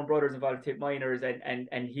teams. My own brother's involved with Tip Minors,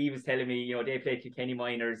 and he was telling me, you know, they played Kilkenny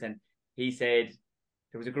Minors, and he said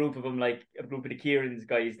there was a group of them, like a group of the Kieran's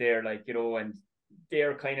guys there, like, you know, and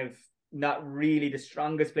they're kind of not really the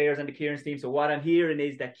strongest players on the Kieran's team. So what I'm hearing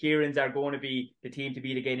is that Kieran's are going to be the team to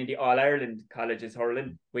beat again in the All-Ireland Colleges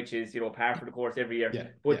hurling, which is, you know, par for the course every year. Yeah,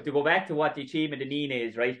 but to go back to what the achievement of Nina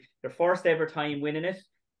is, right? Their first ever time winning it.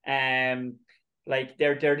 Like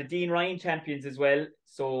they're the Dean Ryan champions as well.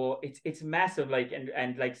 So it's massive. Like,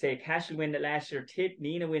 and like, say, Cashel win it last year,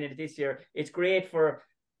 Nina winning it this year. It's great for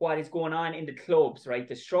what is going on in the clubs, right?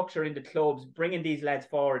 The structure in the clubs, bringing these lads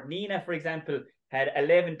forward. Nina, for example, had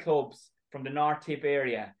 11 clubs from the North Tip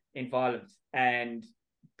area involved, and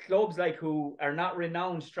clubs like who are not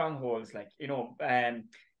renowned strongholds, like, you know,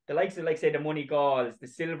 the likes of, like, say, the Money Galls, the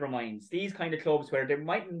Silver Mines, these kind of clubs where they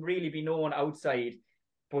mightn't really be known outside,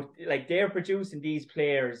 but like they're producing these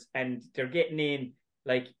players and they're getting in,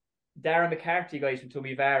 like Darren McCarthy guys from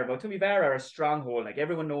Tumivara. But Tumivara are a stronghold, like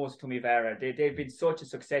everyone knows Tumivara. They've been such a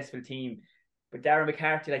successful team. But Darren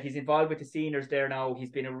McCarthy, like, he's involved with the seniors there now.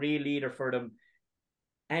 He's been a real leader for them.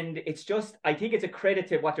 And it's just, I think it's a credit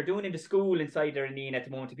to what they're doing in the school inside their Neen at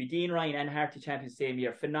the moment, to be Dean Ryan and RTÉ champions the same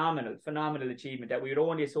year. Phenomenal achievement that we would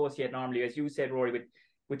only associate normally, as you said, Rory,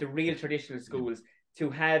 with the real traditional schools. To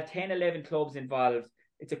have 10, 11 clubs involved,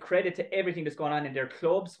 it's a credit to everything that's going on in their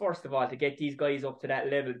clubs, first of all, to get these guys up to that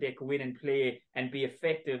level. They can win and play and be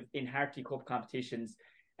effective in RTÉ Cup competitions.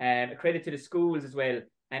 A credit to the schools as well.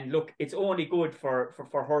 And look, it's only good for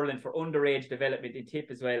hurling, for underage development in Tip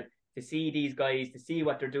as well, to see these guys, to see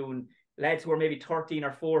what they're doing. Lads who are maybe 13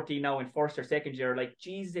 or 14 now in first or second year, like,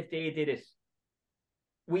 Jesus, if they did it,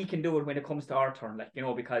 we can do it when it comes to our turn, like, you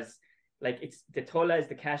know, because like it's the Tullas,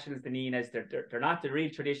 the Cashels, the Ninas, they're not the real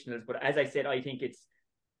traditionals, but as I said, I think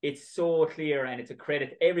it's so clear, and it's a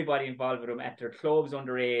credit to everybody involved with them at their clubs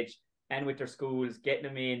underage and with their schools, getting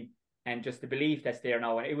them in, and just the belief that's there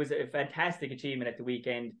now. And it was a fantastic achievement at the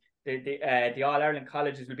weekend. The All Ireland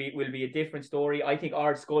colleges will be a different story. I think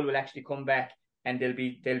Ard Skull will actually come back, and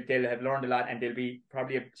they'll have learned a lot, and they'll be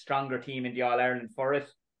probably a stronger team in the All Ireland for it.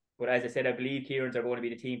 But as I said, I believe Kieran's are going to be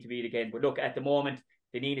the team to beat again. But look, at the moment,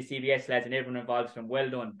 they need a CBS lads and everyone involved. From well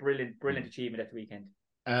done, brilliant achievement at the weekend.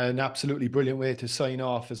 An absolutely brilliant way to sign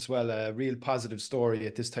off as well. A real positive story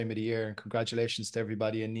at this time of the year, and congratulations to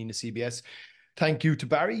everybody in Nina CBS. Thank you to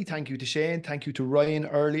Barry. Thank you to Shane. Thank you to Ryan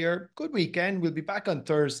earlier. Good weekend. We'll be back on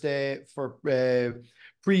Thursday for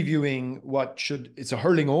previewing it's a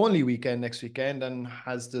hurling only weekend next weekend, and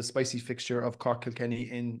has the spicy fixture of Cork Kilkenny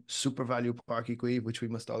in Super Value Park Equive, which we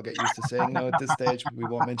must all get used to saying now at this stage. We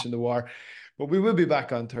won't mention the war. But we will be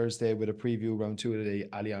back on Thursday with a preview round 2 of the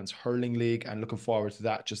Allianz Hurling League, and looking forward to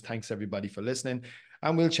that. Just thanks everybody for listening,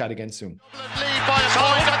 and we'll chat again soon. Lead by a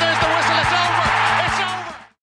point, and there's the whistle, it's over.